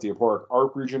because the Aphoric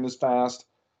Arc region is fast,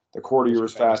 the Courtier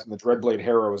is fast, and the Dreadblade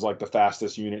Harrow is like the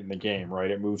fastest unit in the game,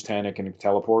 right? It moves 10, it can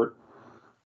teleport.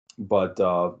 But,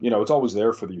 it's always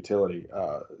there for the utility.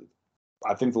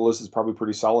 I think the list is probably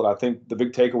pretty solid. I think the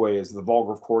big takeaway is the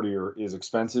Volgraf Courtier is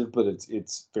expensive, but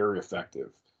it's very effective.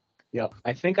 Yeah,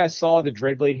 I think I saw the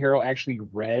Dreadblade Hero actually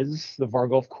res the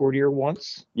Vargolf Courtier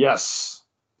once. Yes,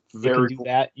 very cool.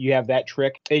 That. You have that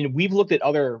trick, and we've looked at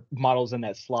other models in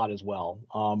that slot as well.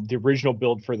 The original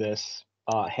build for this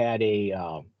had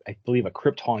I believe, a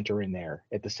Crypt Haunter in there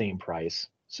at the same price.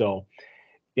 So,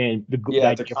 and the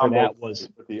idea for that was,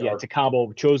 it's a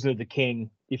combo. Chosen of the King.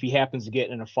 If he happens to get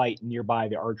in a fight nearby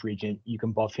the Archregent, you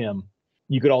can buff him.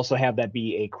 You could also have that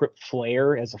be a Crypt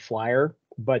Flare as a flyer.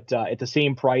 But at the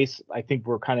same price, I think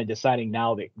we're kind of deciding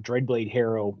now that Dreadblade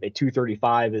Harrow at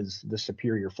 235 is the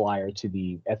superior flyer to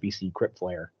the FEC Crypt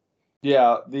Flare.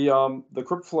 Yeah, the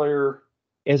Crypt Flare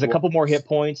has a couple more hit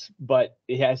points, but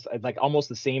it has like almost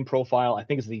the same profile. I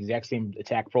think it's the exact same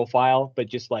attack profile, but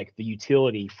just like the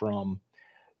utility from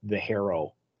the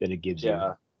Harrow that it gives you.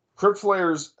 Yeah, Crypt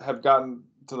Flares have gotten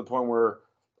to the point where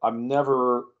I'm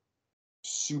never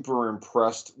super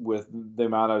impressed with the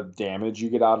amount of damage you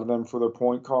get out of them for their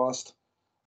point cost.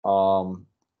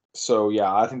 So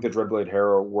yeah, I think the Dreadblade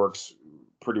Harrow works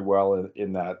pretty well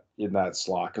in that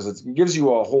slot because it gives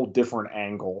you a whole different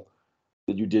angle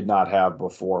that you did not have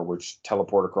before, which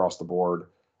teleport across the board,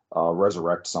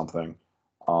 resurrect something,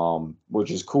 which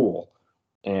is cool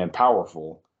and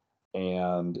powerful.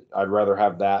 And I'd rather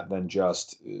have that than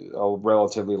just a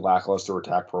relatively lackluster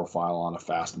attack profile on a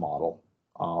fast model.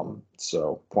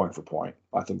 So point for point,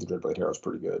 I think the Dreadblade Harrow is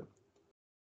pretty good.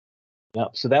 Yeah,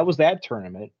 so that was that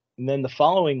tournament. And then the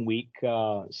following week,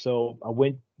 so I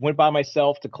went by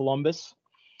myself to Columbus,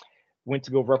 went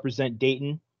to go represent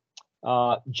Dayton.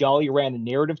 Jolly ran a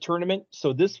narrative tournament.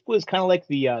 So this was kind of like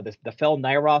the Fel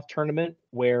Nyroth tournament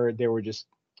where there were just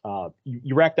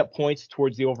you racked up points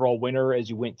towards the overall winner as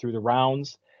you went through the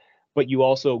rounds, but you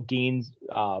also gained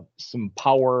some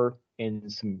power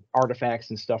and some artifacts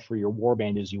and stuff for your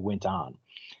warband as you went on.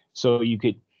 So you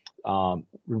could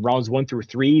rounds 1 through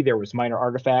 3, there was minor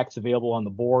artifacts available on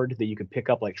the board that you could pick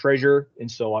up like treasure,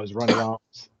 and so I was running around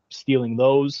stealing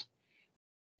those.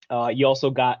 You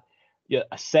also got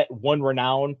a set 1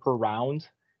 renown per round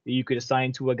that you could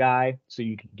assign to a guy, so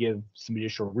you could give some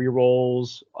additional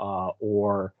rerolls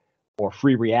or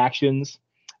free reactions.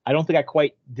 I don't think I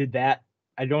quite did that.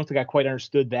 I don't think I quite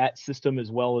understood that system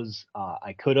as well as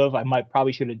I could have. I would have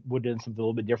done something a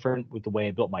little bit different with the way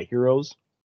I built my heroes.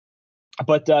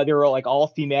 But there were like all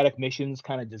thematic missions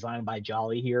kind of designed by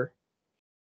Jolly here.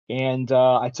 And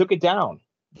I took it down.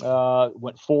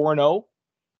 Went 4-0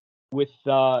 with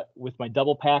my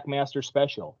double pack master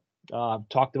special. I've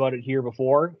talked about it here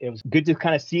before. It was good to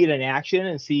kind of see it in action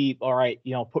and see, all right,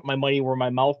 put my money where my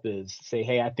mouth is. Say,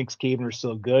 hey, I think Skavener's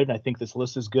still good. I think this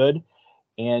list is good.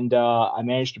 And I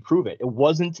managed to prove it. It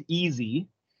wasn't easy.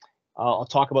 I'll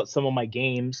talk about some of my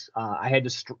games. I had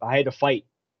to fight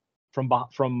from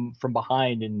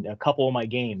behind in a couple of my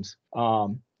games.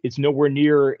 It's nowhere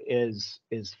near as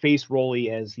face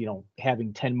rolly as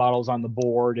having 10 models on the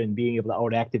board and being able to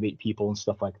out activate people and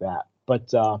stuff like that.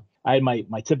 But I had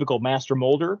my typical master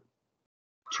molder,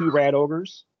 2 rat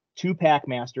ogres, 2 pack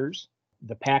masters.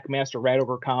 The pack master rat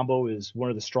ogre combo is one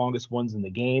of the strongest ones in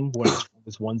the game, one of the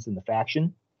strongest ones in the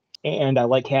faction. And I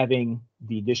like having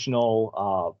the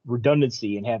additional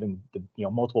redundancy and having the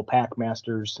multiple pack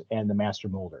masters and the master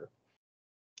molder.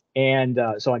 And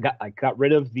so I got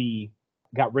rid of the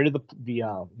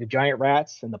giant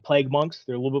rats and the plague monks.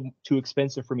 They're a little bit too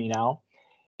expensive for me now.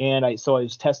 And I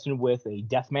was testing with a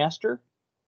death master,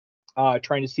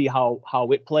 trying to see how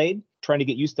it played, trying to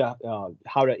get used to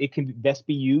how it can best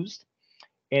be used.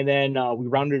 And then we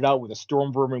rounded it out with a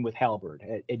storm vermin with halberd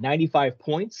at 95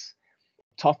 points.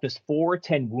 Toughness 4,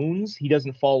 10 wounds. He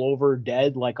doesn't fall over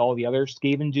dead like all the other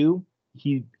Skaven do.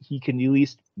 He can at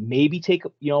least maybe take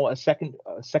a second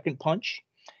punch.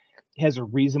 He has a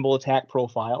reasonable attack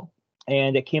profile,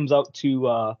 and it comes out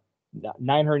to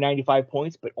 995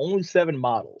 points, but only 7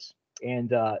 models.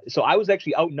 And so I was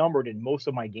actually outnumbered in most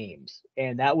of my games,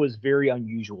 and that was very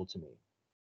unusual to me.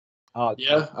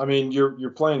 Yeah, I mean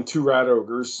you're playing 2 rat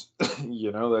ogres.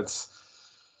 It's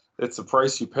a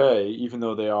price you pay, even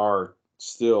though they are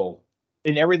still.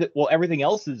 And everything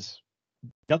else is.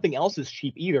 Nothing else is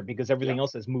cheap either because everything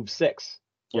else has move 6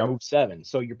 or move 7.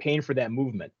 So you're paying for that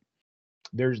movement.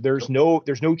 There's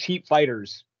no cheap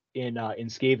fighters in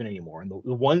Skaven anymore,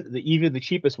 and even the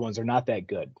cheapest ones are not that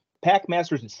good. Pack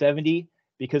Masters at 70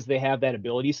 because they have that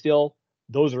ability still.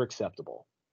 Those are acceptable.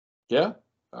 Yeah,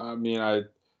 I mean,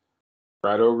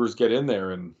 Rat Ogres get in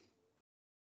there and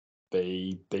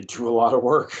they do a lot of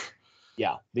work.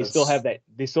 Yeah, they still have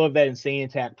that insane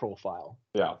attack profile.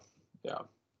 Yeah.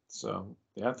 So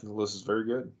yeah, I think the list is very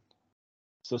good.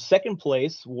 So second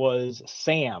place was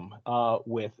Sam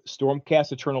with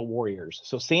Stormcast Eternal Warriors.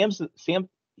 So Sam's a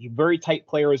very tight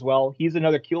player as well. He's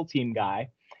another kill team guy.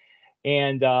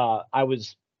 And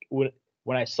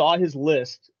when I saw his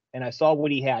list and I saw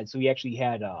what he had, so he actually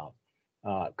had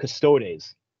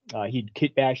Custodes. He'd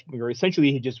kit bash, or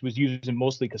essentially he just was using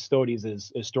mostly Custodes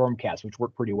as Stormcast, which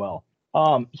worked pretty well.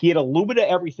 He had a little bit of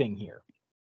everything here.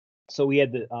 So he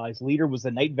had his leader was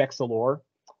the Knight Vexillor.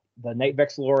 The Knight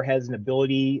Vexillor has an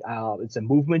ability. It's a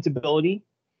movement ability.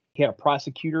 He had a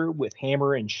Prosecutor with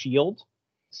Hammer and Shield.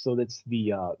 So that's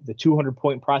the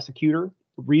 200-point Prosecutor.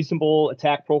 Reasonable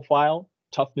attack profile.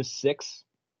 Toughness 6.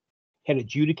 Had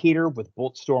Adjudicator with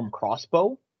Boltstorm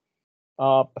Crossbow.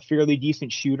 A fairly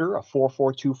decent shooter, a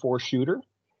 4-4-2-4 shooter.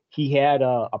 He had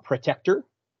a Protector,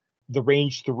 the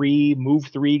range 3, move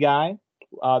 3 guy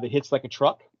that hits like a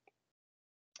truck.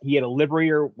 He had a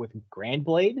Liberator with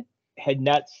Grandblade. Had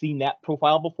not seen that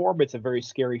profile before, but it's a very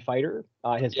scary fighter.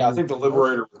 I think the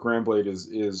Liberator with Grandblade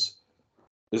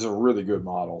is a really good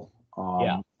model.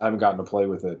 I haven't gotten to play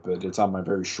with it, but it's on my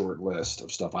very short list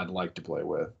of stuff I'd like to play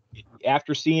with.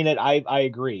 After seeing it, I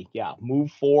agree. Yeah,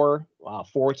 move 4,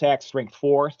 4 attack, strength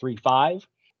 4, 3/5,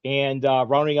 and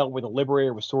rounding out with a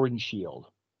Liberator with Sword and Shield.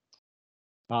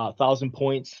 1,000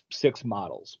 points, 6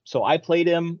 models. So I played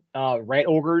him. Rat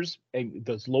Ogres, and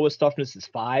the lowest toughness is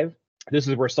 5. This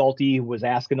is where Salty was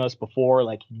asking us before,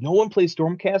 like, no one plays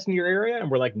Stormcast in your area,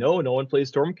 and we're like, no one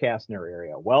plays Stormcast in our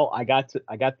area. Well, I got the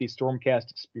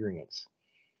Stormcast experience.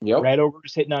 Yep. Rat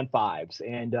Ogres hitting on 5s,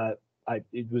 and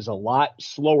it was a lot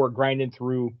slower grinding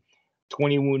through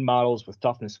 20 wound models with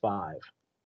toughness 5.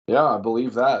 Yeah, I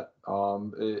believe that.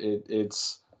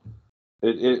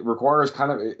 It requires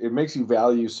it makes you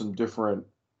value some different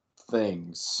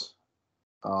things.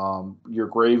 Your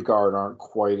Graveguard aren't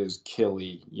quite as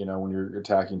killy, when you're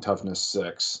attacking toughness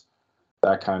 6,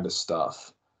 that kind of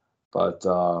stuff. But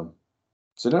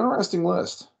it's an interesting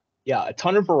list. Yeah, a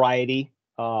ton of variety,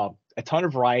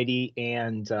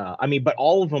 and but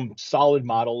all of them solid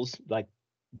models. Like,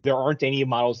 there aren't any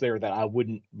models there that I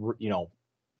wouldn't,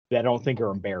 that I don't think are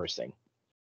embarrassing.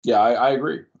 Yeah, I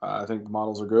agree. I think the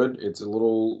models are good. It's a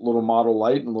little model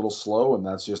light and a little slow, and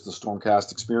that's just the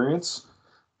Stormcast experience.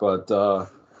 But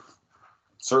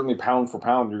certainly, pound for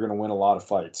pound, you're going to win a lot of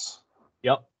fights.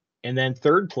 Yep. And then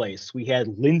third place, we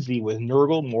had Lindsay with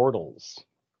Nurgle Mortals.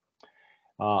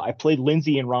 I played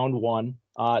Lindsay in round 1.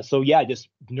 So yeah, just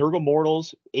Nurgle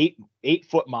Mortals,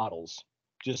 8-foot models.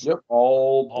 Just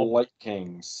all Blight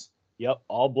Kings. Yep,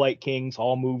 all Blight Kings,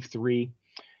 all move 3.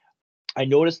 I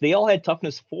noticed they all had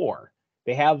toughness 4.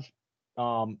 They have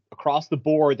across the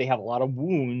board, they have a lot of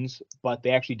wounds, but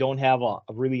they actually don't have a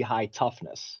really high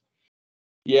toughness.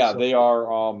 Yeah, so, they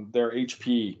are they're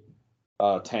HP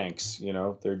tanks,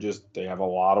 they have a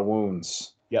lot of wound.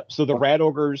 Yep. So the Rat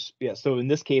Ogres, so in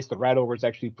this case, the Rat Ogres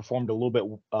actually performed a little bit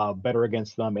better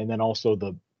against them, and then also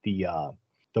the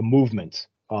movement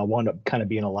wound up kind of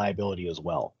being a liability as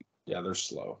well. Yeah, they're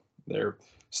slow. They're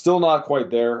still not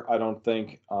quite there, I don't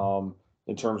think.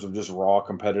 In terms of just raw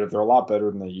competitive, they're a lot better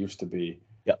than they used to be.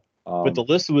 Yep. But the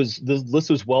list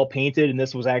was well painted, and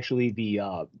this was actually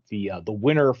the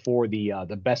winner for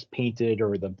the best painted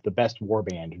or the best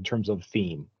warband in terms of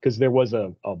theme, because there was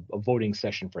a voting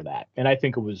session for that, and I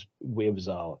think it was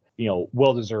a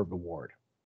well deserved award.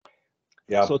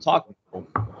 Yeah. So talk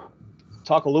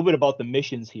a little bit about the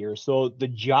missions here. So the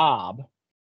job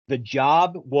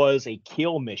was a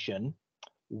kill mission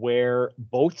where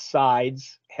both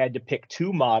sides had to pick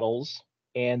 2 models,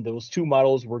 and those 2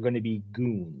 models were going to be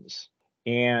goons.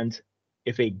 And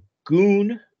if a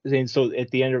goon, and so at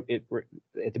the end of it,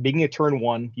 at the beginning of turn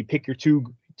 1, you pick your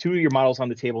two of your models on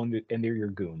the table, and they're your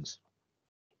goons.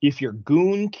 If your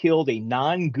goon killed a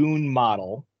non-goon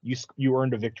model, you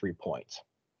earned a victory point.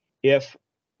 If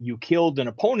you killed an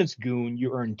opponent's goon,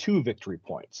 you earned 2 victory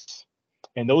points.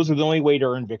 And those are the only way to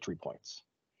earn victory points.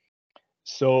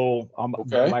 So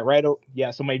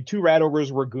my 2 Rat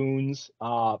Ogres were goons,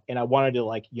 and I wanted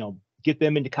to get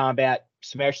them into combat,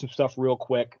 smash some stuff real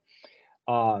quick,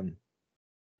 and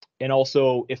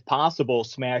also, if possible,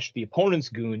 smash the opponent's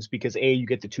goons, because A, you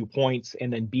get the 2 points,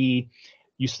 and then B,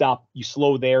 you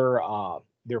slow their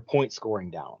point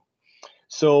scoring down.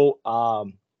 So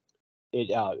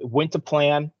it went to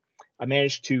plan. I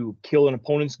managed to kill an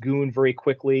opponent's goon very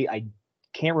quickly. I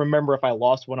can't remember if I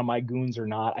lost one of my goons or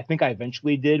not. I think I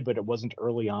eventually did, but it wasn't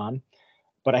early on.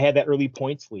 But I had that early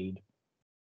points lead.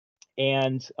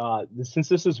 And since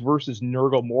this is versus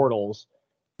Nurgle Mortals,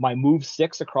 my move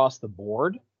 6 across the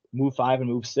board, move 5 and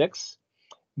move 6,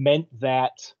 meant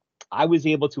that I was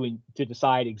able to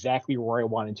decide exactly where I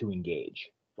wanted to engage.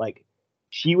 Like,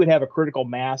 she would have a critical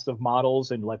mass of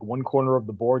models in like one corner of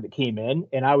the board that came in,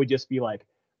 and I would just be like,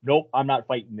 nope, I'm not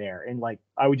fighting there. And like,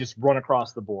 I would just run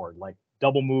across the board, like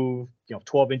double move,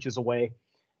 12 inches away.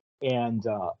 And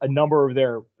a number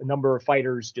of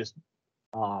fighters just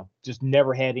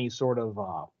never had any sort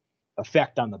of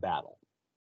effect on the battle.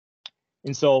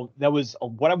 And so that was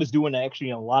what I was doing actually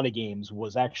in a lot of games,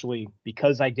 was actually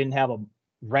because I didn't have a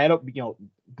rat,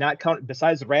 not count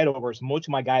besides the rat overs, most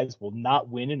of my guys will not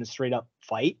win in a straight up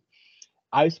fight.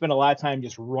 I spent a lot of time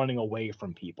just running away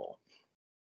from people.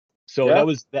 So Yeah,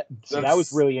 that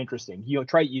was really interesting. You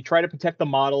try to protect the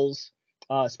models,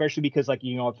 especially because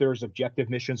if there's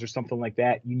objective missions or something like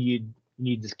that, you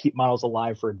need to keep models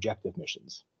alive for objective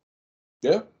missions.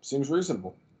 Yeah, seems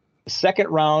reasonable. The second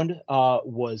round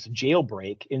was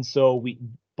Jailbreak, and so we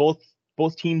both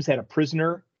teams had a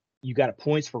prisoner. You got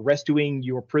points for rescuing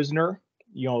your prisoner.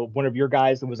 One of your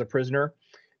guys that was a prisoner.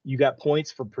 You got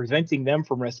points for preventing them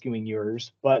from rescuing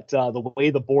yours. But the way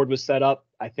the board was set up,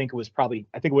 I think it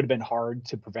would have been hard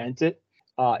to prevent it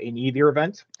in either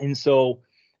event. And so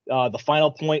the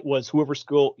final point was whoever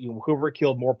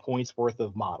killed more points worth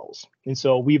of models. And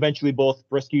so we eventually both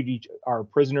rescued our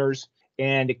prisoners.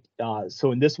 And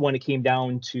so in this one, it came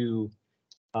down to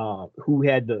who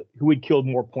had killed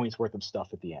more points worth of stuff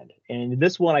at the end. And in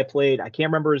this one, I can't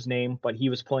remember his name, but he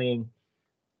was playing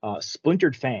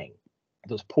Splintered Fang,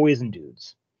 those poison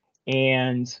dudes.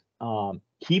 And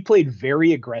he played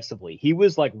very aggressively. He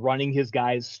was like running his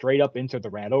guys straight up into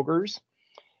the rat ogres.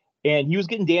 And he was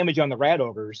getting damage on the rat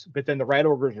ogres, but then the rat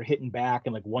ogres are hitting back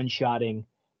and like one-shotting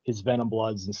his venom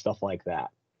bloods and stuff like that.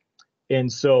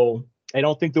 And so I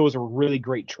don't think those are really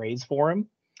great trades for him.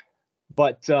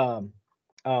 But I'll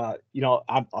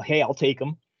take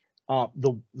them.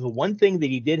 The one thing that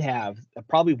he did have,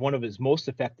 probably one of his most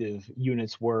effective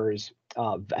units, was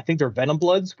I think they're Venom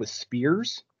Bloods with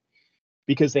spears,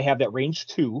 because they have that range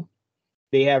 2.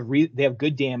 They have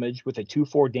good damage with a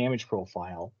 2/4 damage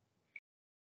profile,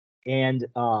 and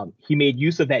he made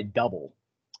use of that double.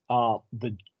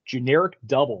 The generic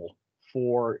double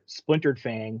for Splintered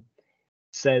Fang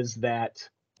says that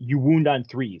you wound on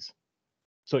 3s.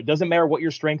 So it doesn't matter what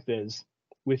your strength is.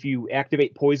 If you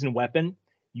activate Poison Weapon,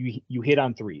 you hit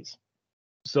on 3s.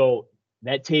 So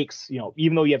that takes,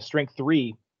 even though you have strength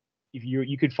 3, if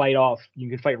you could fight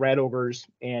rat ogres,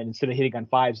 and instead of hitting on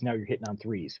 5s, now you're hitting on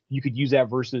 3s. You could use that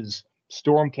versus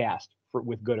Stormcast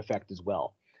with good effect as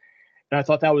well. And I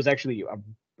thought that was actually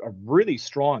a really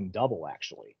strong double,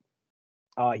 actually.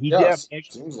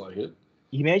 Seems like it.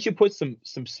 He managed to put some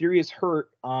serious hurt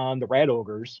on the rat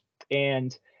ogres,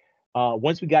 and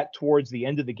once we got towards the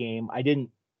end of the game, I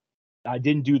didn't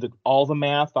do all the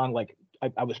math on, like,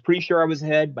 I was pretty sure I was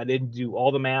ahead, but I didn't do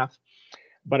all the math.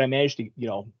 But I managed to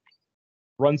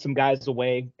run some guys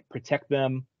away, protect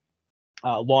them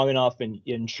long enough,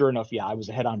 and sure enough, I was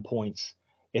ahead on points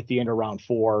at the end of round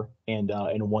 4 and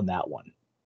won that one.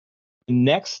 The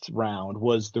next round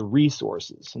was the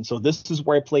resources, and so this is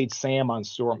where I played Sam on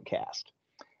Stormcast.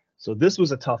 So this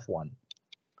was a tough one.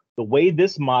 The way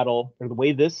this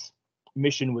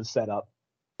mission was set up,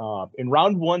 in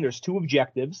round 1, there's 2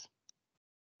 objectives,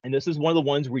 and this is one of the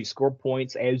ones where you score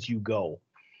points as you go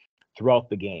throughout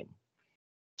the game.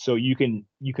 So you can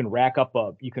rack up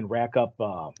a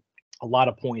lot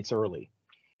of points early,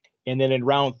 and then in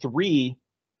round 3,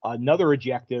 another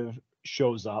objective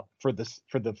shows up for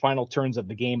the final turns of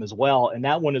the game as well, and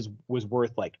that one was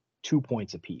worth like 2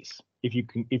 points apiece if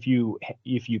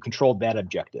you controlled that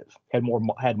objective, had more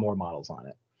models on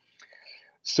it.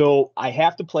 So I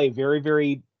have to play very,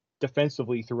 very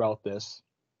defensively throughout this,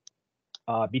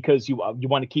 because you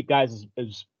want to keep guys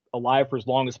as alive for as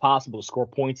long as possible to score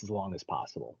points as long as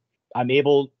possible. I'm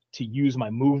able to use my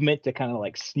movement to kind of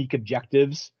like sneak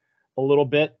objectives a little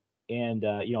bit, and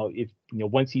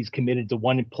once he's committed to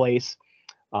one in place,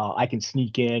 I can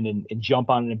sneak in and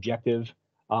jump on an objective.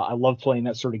 I love playing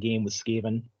that sort of game with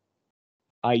Skaven.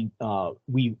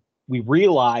 We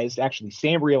realized, actually,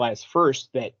 Sam realized first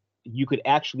that you could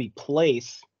actually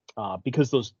place,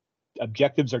 because those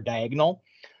objectives are diagonal,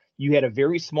 you had a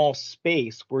very small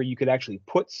space where you could actually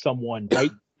put someone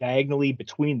right diagonally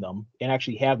between them and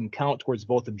actually have them count towards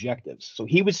both objectives. So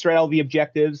he would straddle the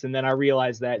objectives, and then I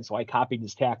realized that, and so I copied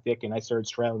his tactic and I started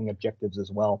straddling objectives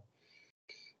as well.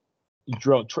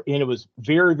 and it was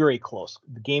very, very close.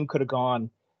 The game could have gone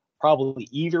probably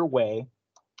either way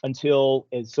so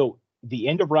the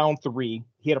end of round 3,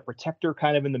 he had a protector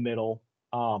kind of in the middle,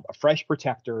 a fresh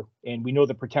protector, and we know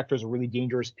the protector is a really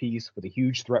dangerous piece with a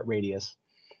huge threat radius.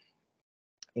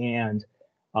 And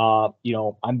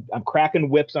I'm cracking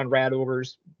whips on rat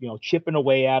ogres, chipping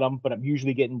away at them, but I'm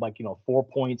usually getting 4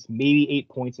 points, maybe 8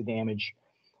 points of damage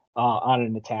on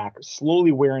an attack,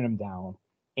 slowly wearing them down.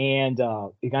 And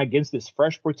against this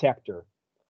fresh protector,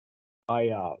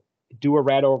 I do a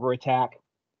rat ogre attack,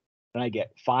 and I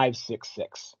get 5, 6,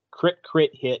 6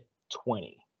 crit hit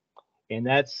 20. And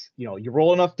that's, you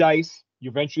roll enough dice,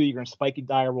 you're going to spike a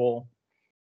die roll.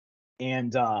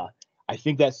 And I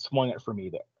think that swung it for me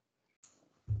there.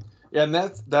 Yeah, and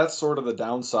that's sort of the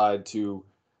downside to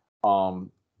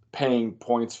paying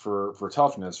points for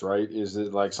toughness, right? Is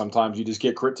that like sometimes you just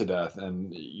get crit to death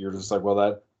and you're just like, well,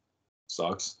 that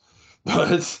sucks. But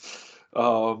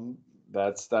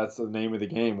that's the name of the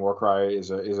game. Warcry is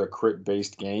a crit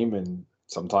based game, and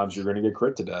sometimes you're going to get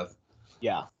crit to death.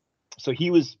 Yeah. So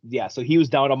he was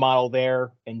down a model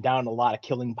there and down a lot of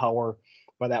killing power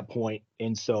by that point.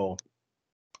 And so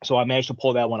I managed to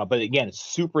pull that one up. But again, it's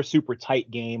super, super tight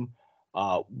game.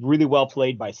 Really well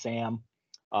played by Sam.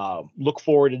 Look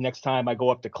forward to next time I go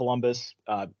up to Columbus.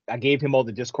 I gave him all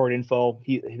the Discord info.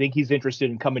 I think he's interested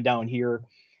in coming down here,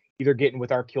 either getting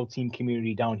with our Kill Team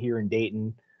community down here in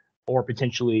Dayton, or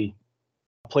potentially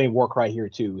playing Warcry here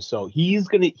too. So he's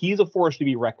a force to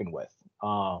be reckoned with.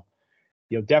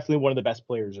 Definitely one of the best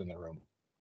players in the room.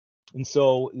 And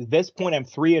so at this point, I'm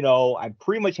 3-0. I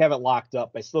pretty much have it locked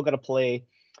up. I still got to play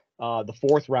the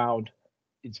 4th round.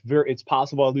 It's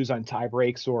possible I'll lose on tie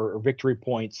breaks or victory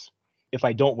points if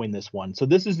I don't win this one. So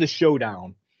this is the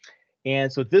showdown.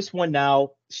 And so this one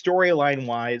now, storyline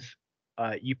wise,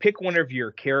 you pick one of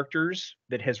your characters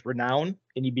that has renown,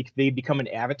 and they become an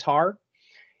avatar,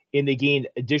 and they gain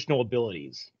additional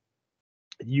abilities.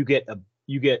 You get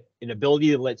an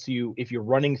ability that lets you, if you're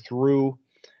running through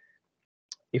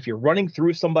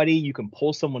somebody, you can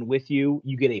pull someone with you.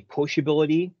 You get a push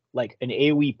ability, like an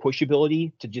AoE push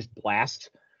ability, to just blast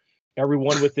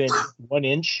everyone within 1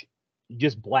 inch. You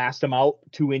just blast them out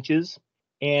 2 inches.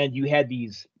 And you had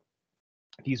these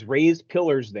raised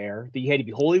pillars there that you had to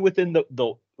be wholly within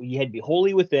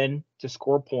to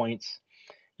score points.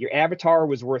 Your avatar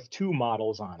was worth 2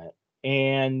 models on it.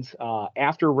 And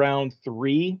after round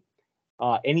 3,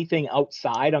 anything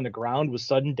outside on the ground was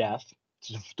sudden death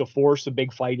to force a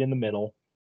big fight in the middle.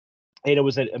 And it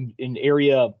was an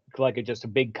area like just a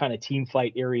big kind of team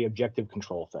fight area objective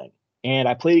control thing. And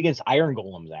I played against Iron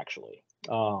Golems, actually.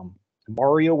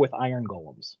 Mario with Iron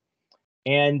Golems.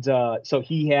 And so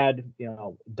he had,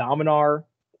 Dominar,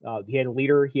 he had a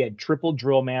leader, he had triple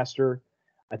Drill Master.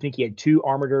 I think he had 2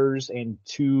 Armators and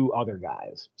 2 other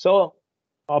guys. So,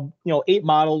 8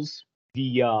 models.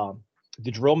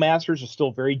 The Drill Masters are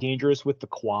still very dangerous with the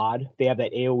quad. They have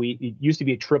that AoE. It used to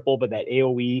be a triple, but that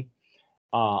AoE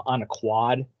on a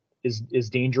quad is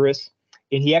dangerous.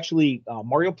 And he actually,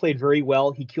 Mario played very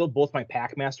well. He killed both my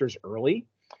Packmasters early.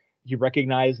 He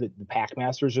recognized that the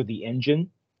Packmasters are the engine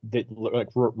that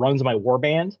runs my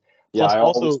warband. Yeah, I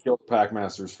always kill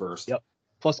Packmasters first. Yep.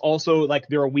 Plus also,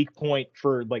 they're a weak point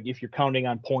for, if you're counting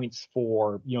on points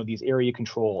for, these area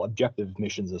control objective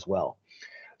missions as well.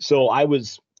 So I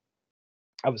was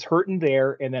hurting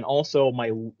there. And then also my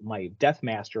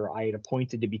Deathmaster, I had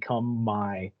appointed to become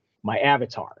my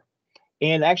avatar.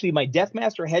 And actually, my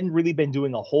Deathmaster hadn't really been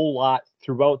doing a whole lot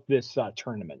throughout this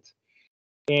tournament.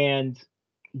 And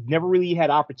never really had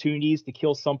opportunities to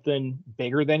kill something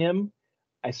bigger than him.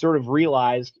 I sort of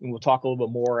realized, and we'll talk a little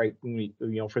bit more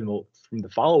from the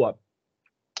follow-up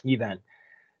event,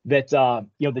 that the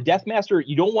Deathmaster,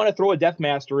 you don't want to throw a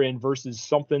Deathmaster in versus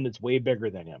something that's way bigger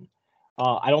than him.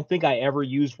 I don't think I ever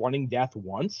used Running Death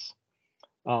once,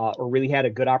 or really had a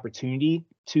good opportunity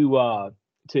to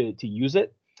use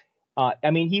it.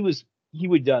 He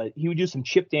would do some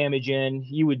chip damage in.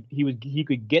 He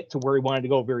could get to where he wanted to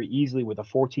go very easily with a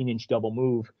 14-inch double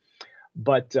move,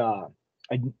 but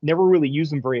I never really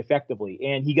used him very effectively.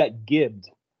 And he got gibbed.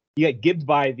 He got gibbed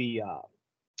by the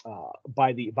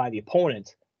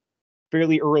opponent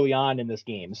fairly early on in this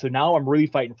game. So now I'm really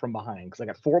fighting from behind because I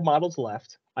got 4 models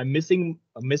left. I'm missing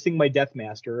my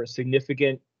Deathmaster, a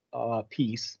significant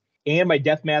piece. And my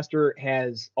Deathmaster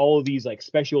has all of these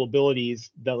special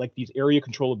abilities that these area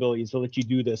control abilities that let you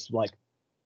do this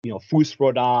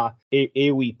Fusroda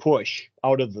AoE push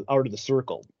out of the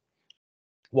circle,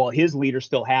 while his leader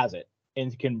still has it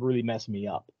and can really mess me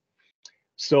up.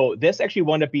 So this actually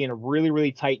wound up being a really,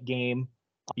 really tight game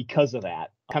because of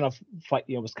that. kind of fight,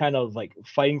 was kind of like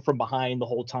fighting from behind the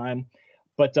whole time.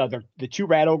 But the two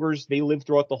rat ogres, they lived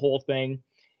throughout the whole thing,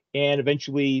 and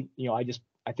eventually, I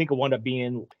think it wound up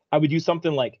being, I would do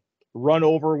something like run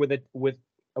over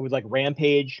I would like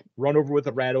rampage, run over with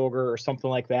a rat ogre or something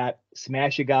like that,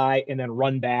 smash a guy, and then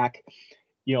run back,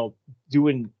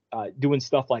 doing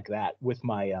stuff like that with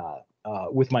my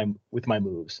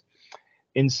moves.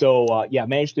 And so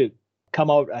managed to come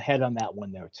out ahead on that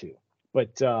one there too.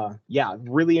 But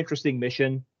really interesting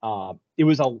mission. It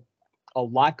was a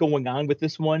lot going on with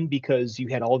this one because you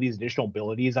had all these additional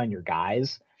abilities on your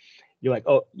guys. You're like,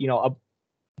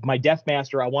 my Death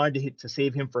Master, I wanted to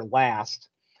save him for last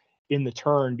in the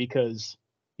turn because,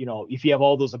 if you have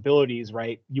all those abilities,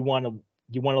 right, you want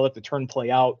to let the turn play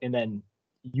out and then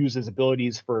use his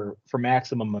abilities for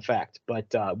maximum effect.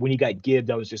 But when he got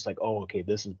gibbed, I was just like, oh, okay,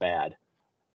 this is bad.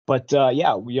 But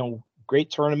great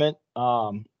tournament.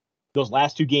 Those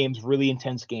last two games, really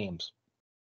intense games.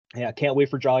 Yeah, can't wait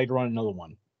for Jolly to run another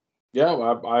one. Yeah,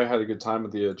 well, I had a good time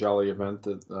at the Jolly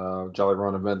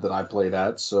Run event that I played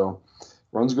at. So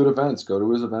runs good events. Go to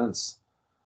his events.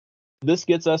 This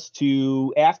gets us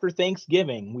to after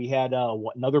Thanksgiving. We had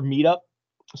another meetup.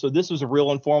 So this was a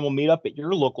real informal meetup at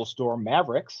your local store,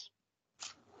 Mavericks.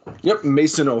 Yep,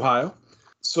 Mason, Ohio.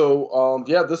 So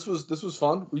this was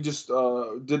fun. We just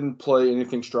didn't play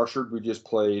anything structured. We just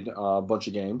played a bunch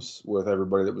of games with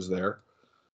everybody that was there.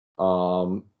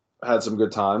 Had some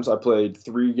good times. I played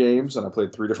 3 games and I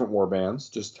played 3 different war bands,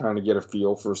 just trying to get a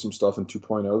feel for some stuff in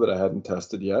 2.0 that I hadn't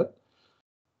tested yet.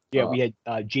 Yeah, we had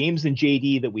James and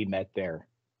JD that we met there.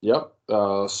 Yep,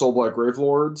 Soulblight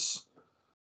Gravelords.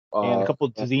 And a couple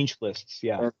of Tzeentch lists,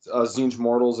 yeah. And Tzeentch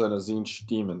Mortals and Tzeentch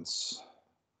Demons.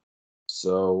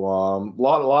 So a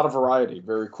lot of variety.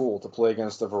 Very cool to play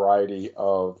against a variety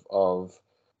of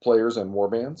players and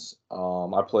warbands.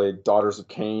 I played Daughters of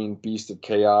Cain, Beast of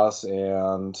Chaos,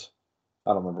 and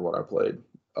I don't remember what I played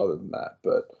other than that.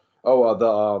 But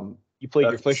you played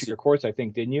your Flesh Eater Courts, I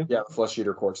think, didn't you? Yeah, the Flesh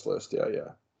Eater Courts list. Yeah.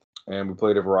 And we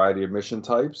played a variety of mission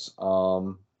types.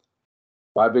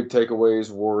 My big takeaways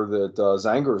were that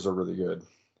Zangers are really good.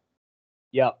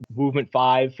 Yeah, movement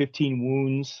 5, 15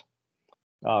 wounds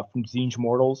from Tzeentch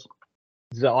Mortals.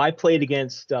 So I played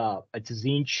against a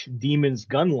Tzeentch Demons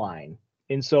gun line,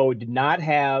 and so it did not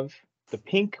have the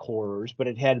pink horrors, but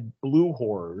it had blue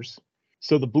horrors.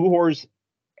 So the blue horrors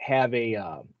have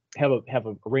a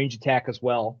range attack as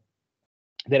well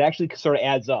that actually sort of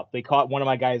adds up. They caught one of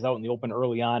my guys out in the open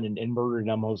early on and murdered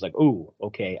him. I was like, oh,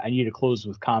 okay, I need to close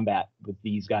with combat with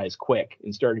these guys quick,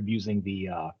 and started using the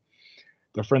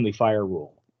friendly fire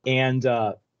rule. And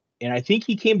I think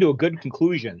he came to a good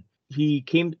conclusion. He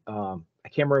came, I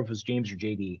can't remember if it was James or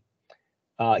JD.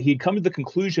 He had come to the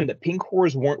conclusion that pink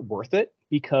horrors weren't worth it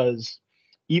because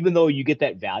even though you get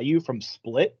that value from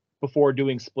split before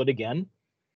doing split again,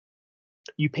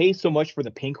 you pay so much for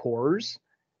the pink horrors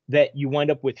that you wind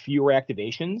up with fewer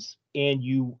activations, and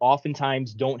you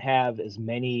oftentimes don't have as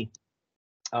many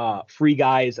free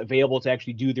guys available to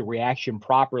actually do the reaction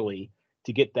properly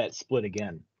to get that split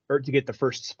again, or to get the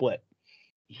first split.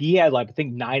 He had I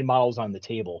think 9 models on the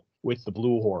table with the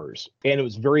blue horrors, and it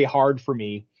was very hard for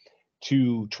me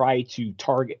to try to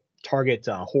target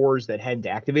horrors that hadn't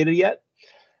activated yet.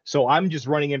 So I'm just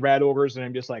running in Rat Ogres, and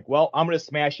I'm just like, well, I'm going to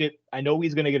smash it. I know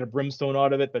he's going to get a Brimstone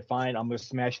out of it, but fine, I'm going to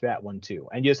smash that one too.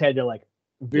 I just had to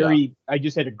I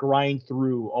just had to grind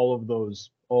through all of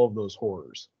those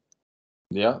horrors.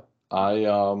 Yeah.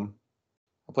 I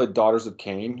played Daughters of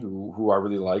Cain, who I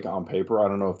really like on paper. I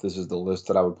don't know if this is the list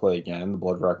that I would play again. The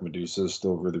Bloodrack Medusa is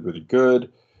still really, really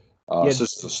good.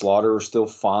 Sisters of Slaughter are still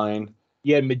fine.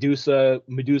 Yeah, Medusa.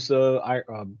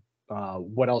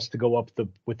 What else to go up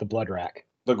with the Bloodrack?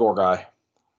 The Gore Guy.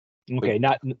 Okay,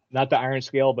 not the Iron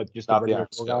Scale, but just the regular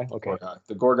Gore Guy. Okay.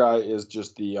 The Gore Guy is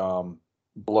just the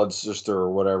Blood Sister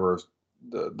or whatever,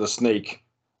 the snake.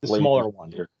 The smaller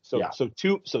one. So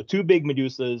two big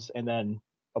Medusas and then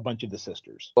a bunch of the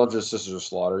sisters. Bunch of Sisters of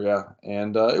Slaughter, yeah.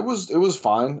 And it was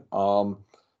fine.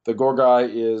 The Gore Guy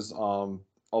is a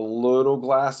little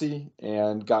glassy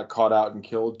and got caught out and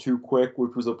killed too quick,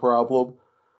 which was a problem.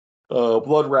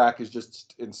 Blood Rack is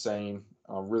just insane.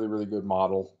 Really, really good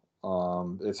model.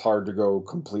 It's hard to go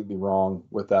completely wrong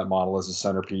with that model as a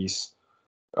centerpiece.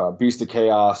 Beast of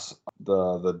Chaos,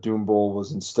 the Doom Bull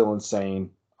was still insane.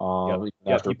 You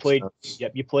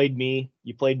played me,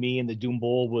 and the Doom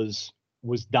Bull was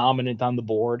dominant on the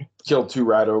board. Killed 2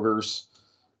 Rat Ogres.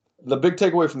 The big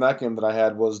takeaway from that game that I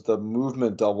had was the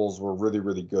movement doubles were really,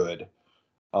 really good.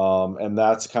 And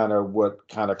that's kind of what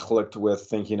kind of clicked with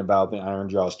thinking about the Iron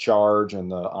Jaws charge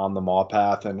and the on the Maw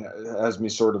path, and has me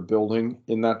sort of building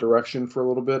in that direction for a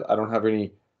little bit. I don't have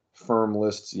any firm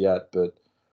lists yet, but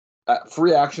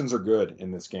free actions are good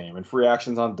in this game, and free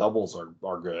actions on doubles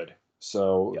are good.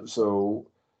 So Yep. so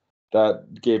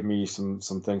that gave me some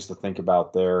things to think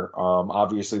about there.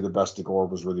 Obviously, the best of gore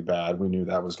was really bad. We knew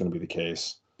that was going to be the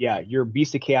case. Yeah, your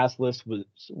Beast of Chaos list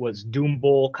was Doom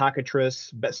Bull,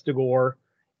 Cockatrice, Bestigore,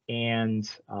 and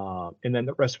then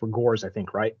the rest were gores, I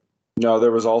think, right? No,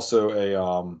 there was also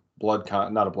a blood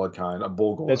kind, not a blood kind, a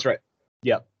bull gore. That's right.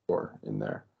 Yep. Gore in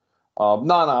there.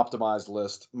 Non-optimized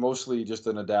list, mostly just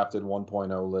an adapted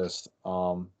 1.0 list.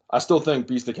 I still think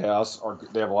Beast of Chaos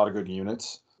they have a lot of good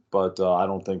units, but I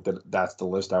don't think that's the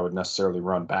list I would necessarily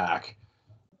run back.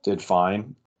 Did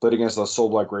fine. Played against the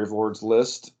Soulblight Gravelords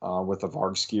list with a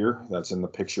Vargskier that's in the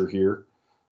picture here,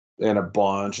 and a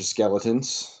bunch of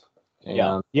skeletons.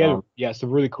 And, yeah,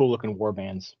 some really cool looking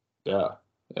warbands. Yeah,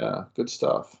 good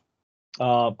stuff.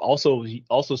 Also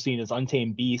seen as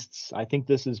Untamed Beasts. I think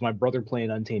this is my brother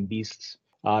playing Untamed Beasts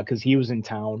because he was in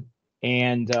town.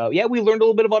 And we learned a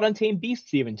little bit about Untamed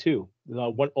Beasts even too.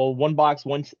 One box,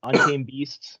 one Untamed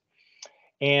Beasts.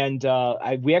 And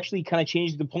we actually kind of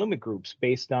changed the deployment groups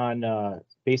based on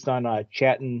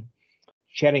chatting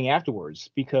afterwards,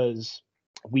 because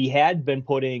we had been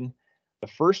putting the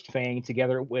first Fang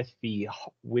together with the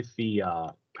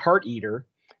Heart Eater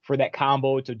for that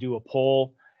combo to do a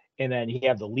pull, and then you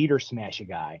have the leader smash a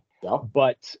guy. Yep.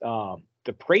 But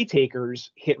the Prey Takers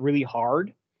hit really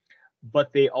hard,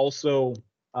 but they're also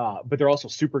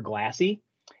super glassy,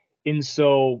 and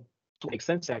so it makes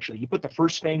sense actually. You put the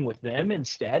first Fang with them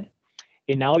instead,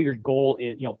 and now your goal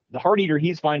is, the Heart Eater,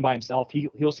 he's fine by himself.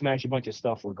 He'll smash a bunch of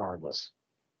stuff regardless.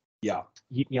 Yeah.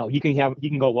 He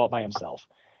can go well by himself,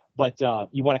 but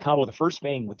you want to combo the first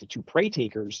Fang with the two Prey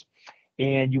Takers,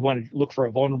 and you want to look for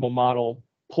a vulnerable model,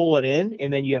 pull it in,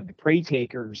 and then you have the Prey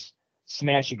Takers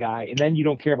smash a guy, and then you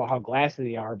don't care about how glassy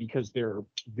they are because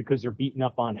they're beating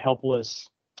up on helpless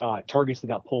targets that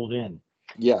got pulled in.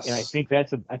 Yes. And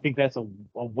I think that's a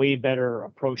way better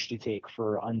approach to take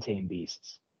for Untamed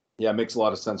Beasts. Yeah, it makes a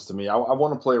lot of sense to me. I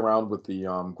want to play around with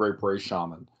the Great Bray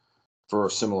Shaman for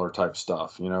similar type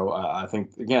stuff. I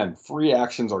think, again, free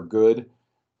actions are good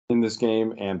in this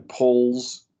game, and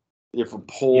pulls, if a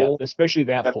pull, especially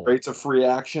that pull, rates a free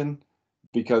action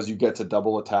because you get to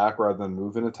double attack rather than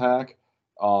move and attack.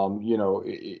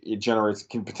 It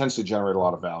can potentially generate a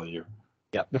lot of value.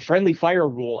 Yeah, the friendly fire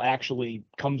rule actually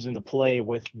comes into play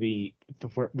with the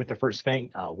first Fang,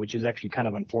 which is actually kind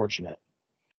of unfortunate.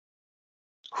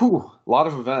 Whew, a lot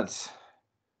of events.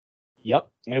 Yep,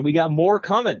 and we got more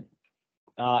coming.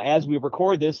 As we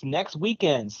record this next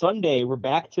weekend, Sunday, we're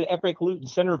back to Epic Loot in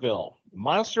Centerville.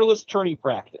 Monsterless tourney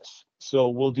practice. So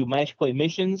we'll do match play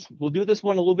missions. We'll do this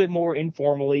one a little bit more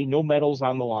informally. No medals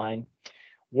on the line.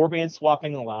 Warband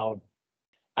swapping allowed.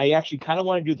 I actually kind of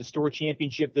want to do the store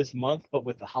championship this month, but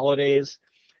with the holidays,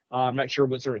 I'm not sure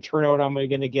what sort of turnout I'm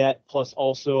going to get. Plus,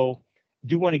 also,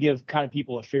 do want to give kind of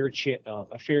people a fair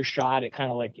shot at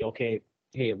kind of like, okay,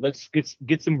 hey, let's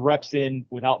get some reps in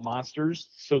without monsters,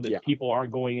 so that people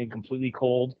aren't going in completely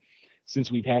cold, since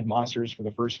we've had monsters for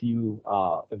the first few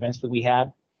events that we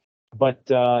had. But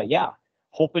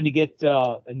hoping to get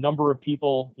a number of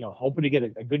people, hoping to get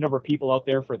a good number of people out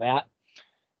there for that,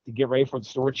 to get ready for the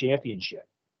store championship.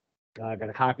 I got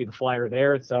a copy of the flyer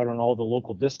there. It's out on all the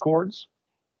local Discords.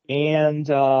 And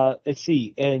let's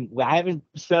see. And I haven't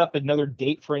set up another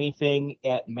date for anything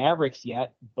at Mavericks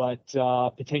yet, but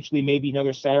potentially maybe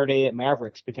another Saturday at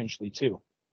Mavericks potentially too.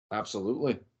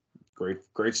 Absolutely.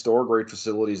 Great store, great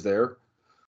facilities there.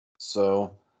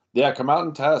 So yeah, come out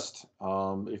and test.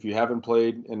 If you haven't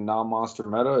played in non-monster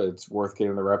meta, it's worth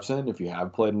getting the reps in. If you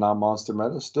have played in non-monster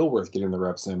meta, still worth getting the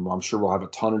reps in. I'm sure we'll have a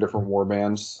ton of different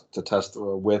warbands to test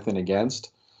with and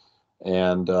against.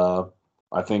 And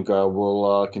I think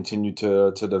we'll continue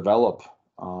to develop.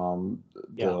 A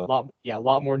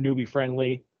lot more newbie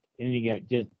friendly, and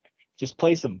you just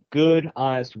play some good,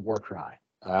 honest Warcry.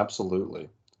 Absolutely,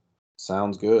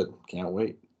 sounds good. Can't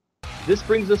wait. This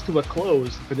brings us to a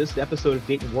close for this episode of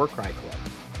Dayton Warcry Club.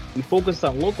 We focused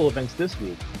on local events this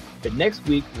week, but next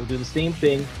week we'll do the same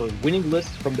thing for winning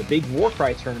lists from the big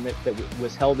Warcry tournament that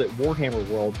was held at Warhammer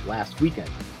World last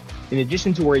weekend. In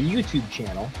addition to our YouTube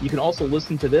channel, you can also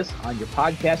listen to this on your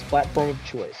podcast platform of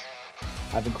choice.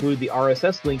 I've included the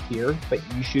RSS link here, but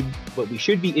we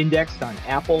should be indexed on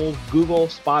Apple, Google,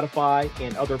 Spotify,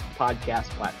 and other podcast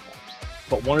platforms.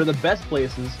 But one of the best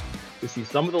places to see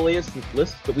some of the latest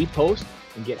lists that we post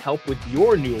and get help with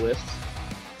your new lists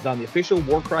is on the official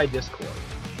Warcry Discord.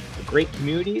 The great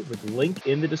community with link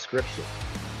in the description.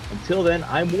 Until then,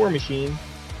 I'm War Machine.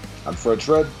 I'm Fred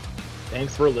Shred.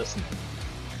 Thanks for listening.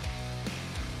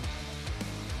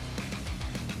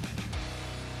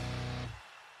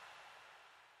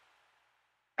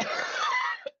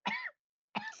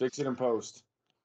 Fix it in post.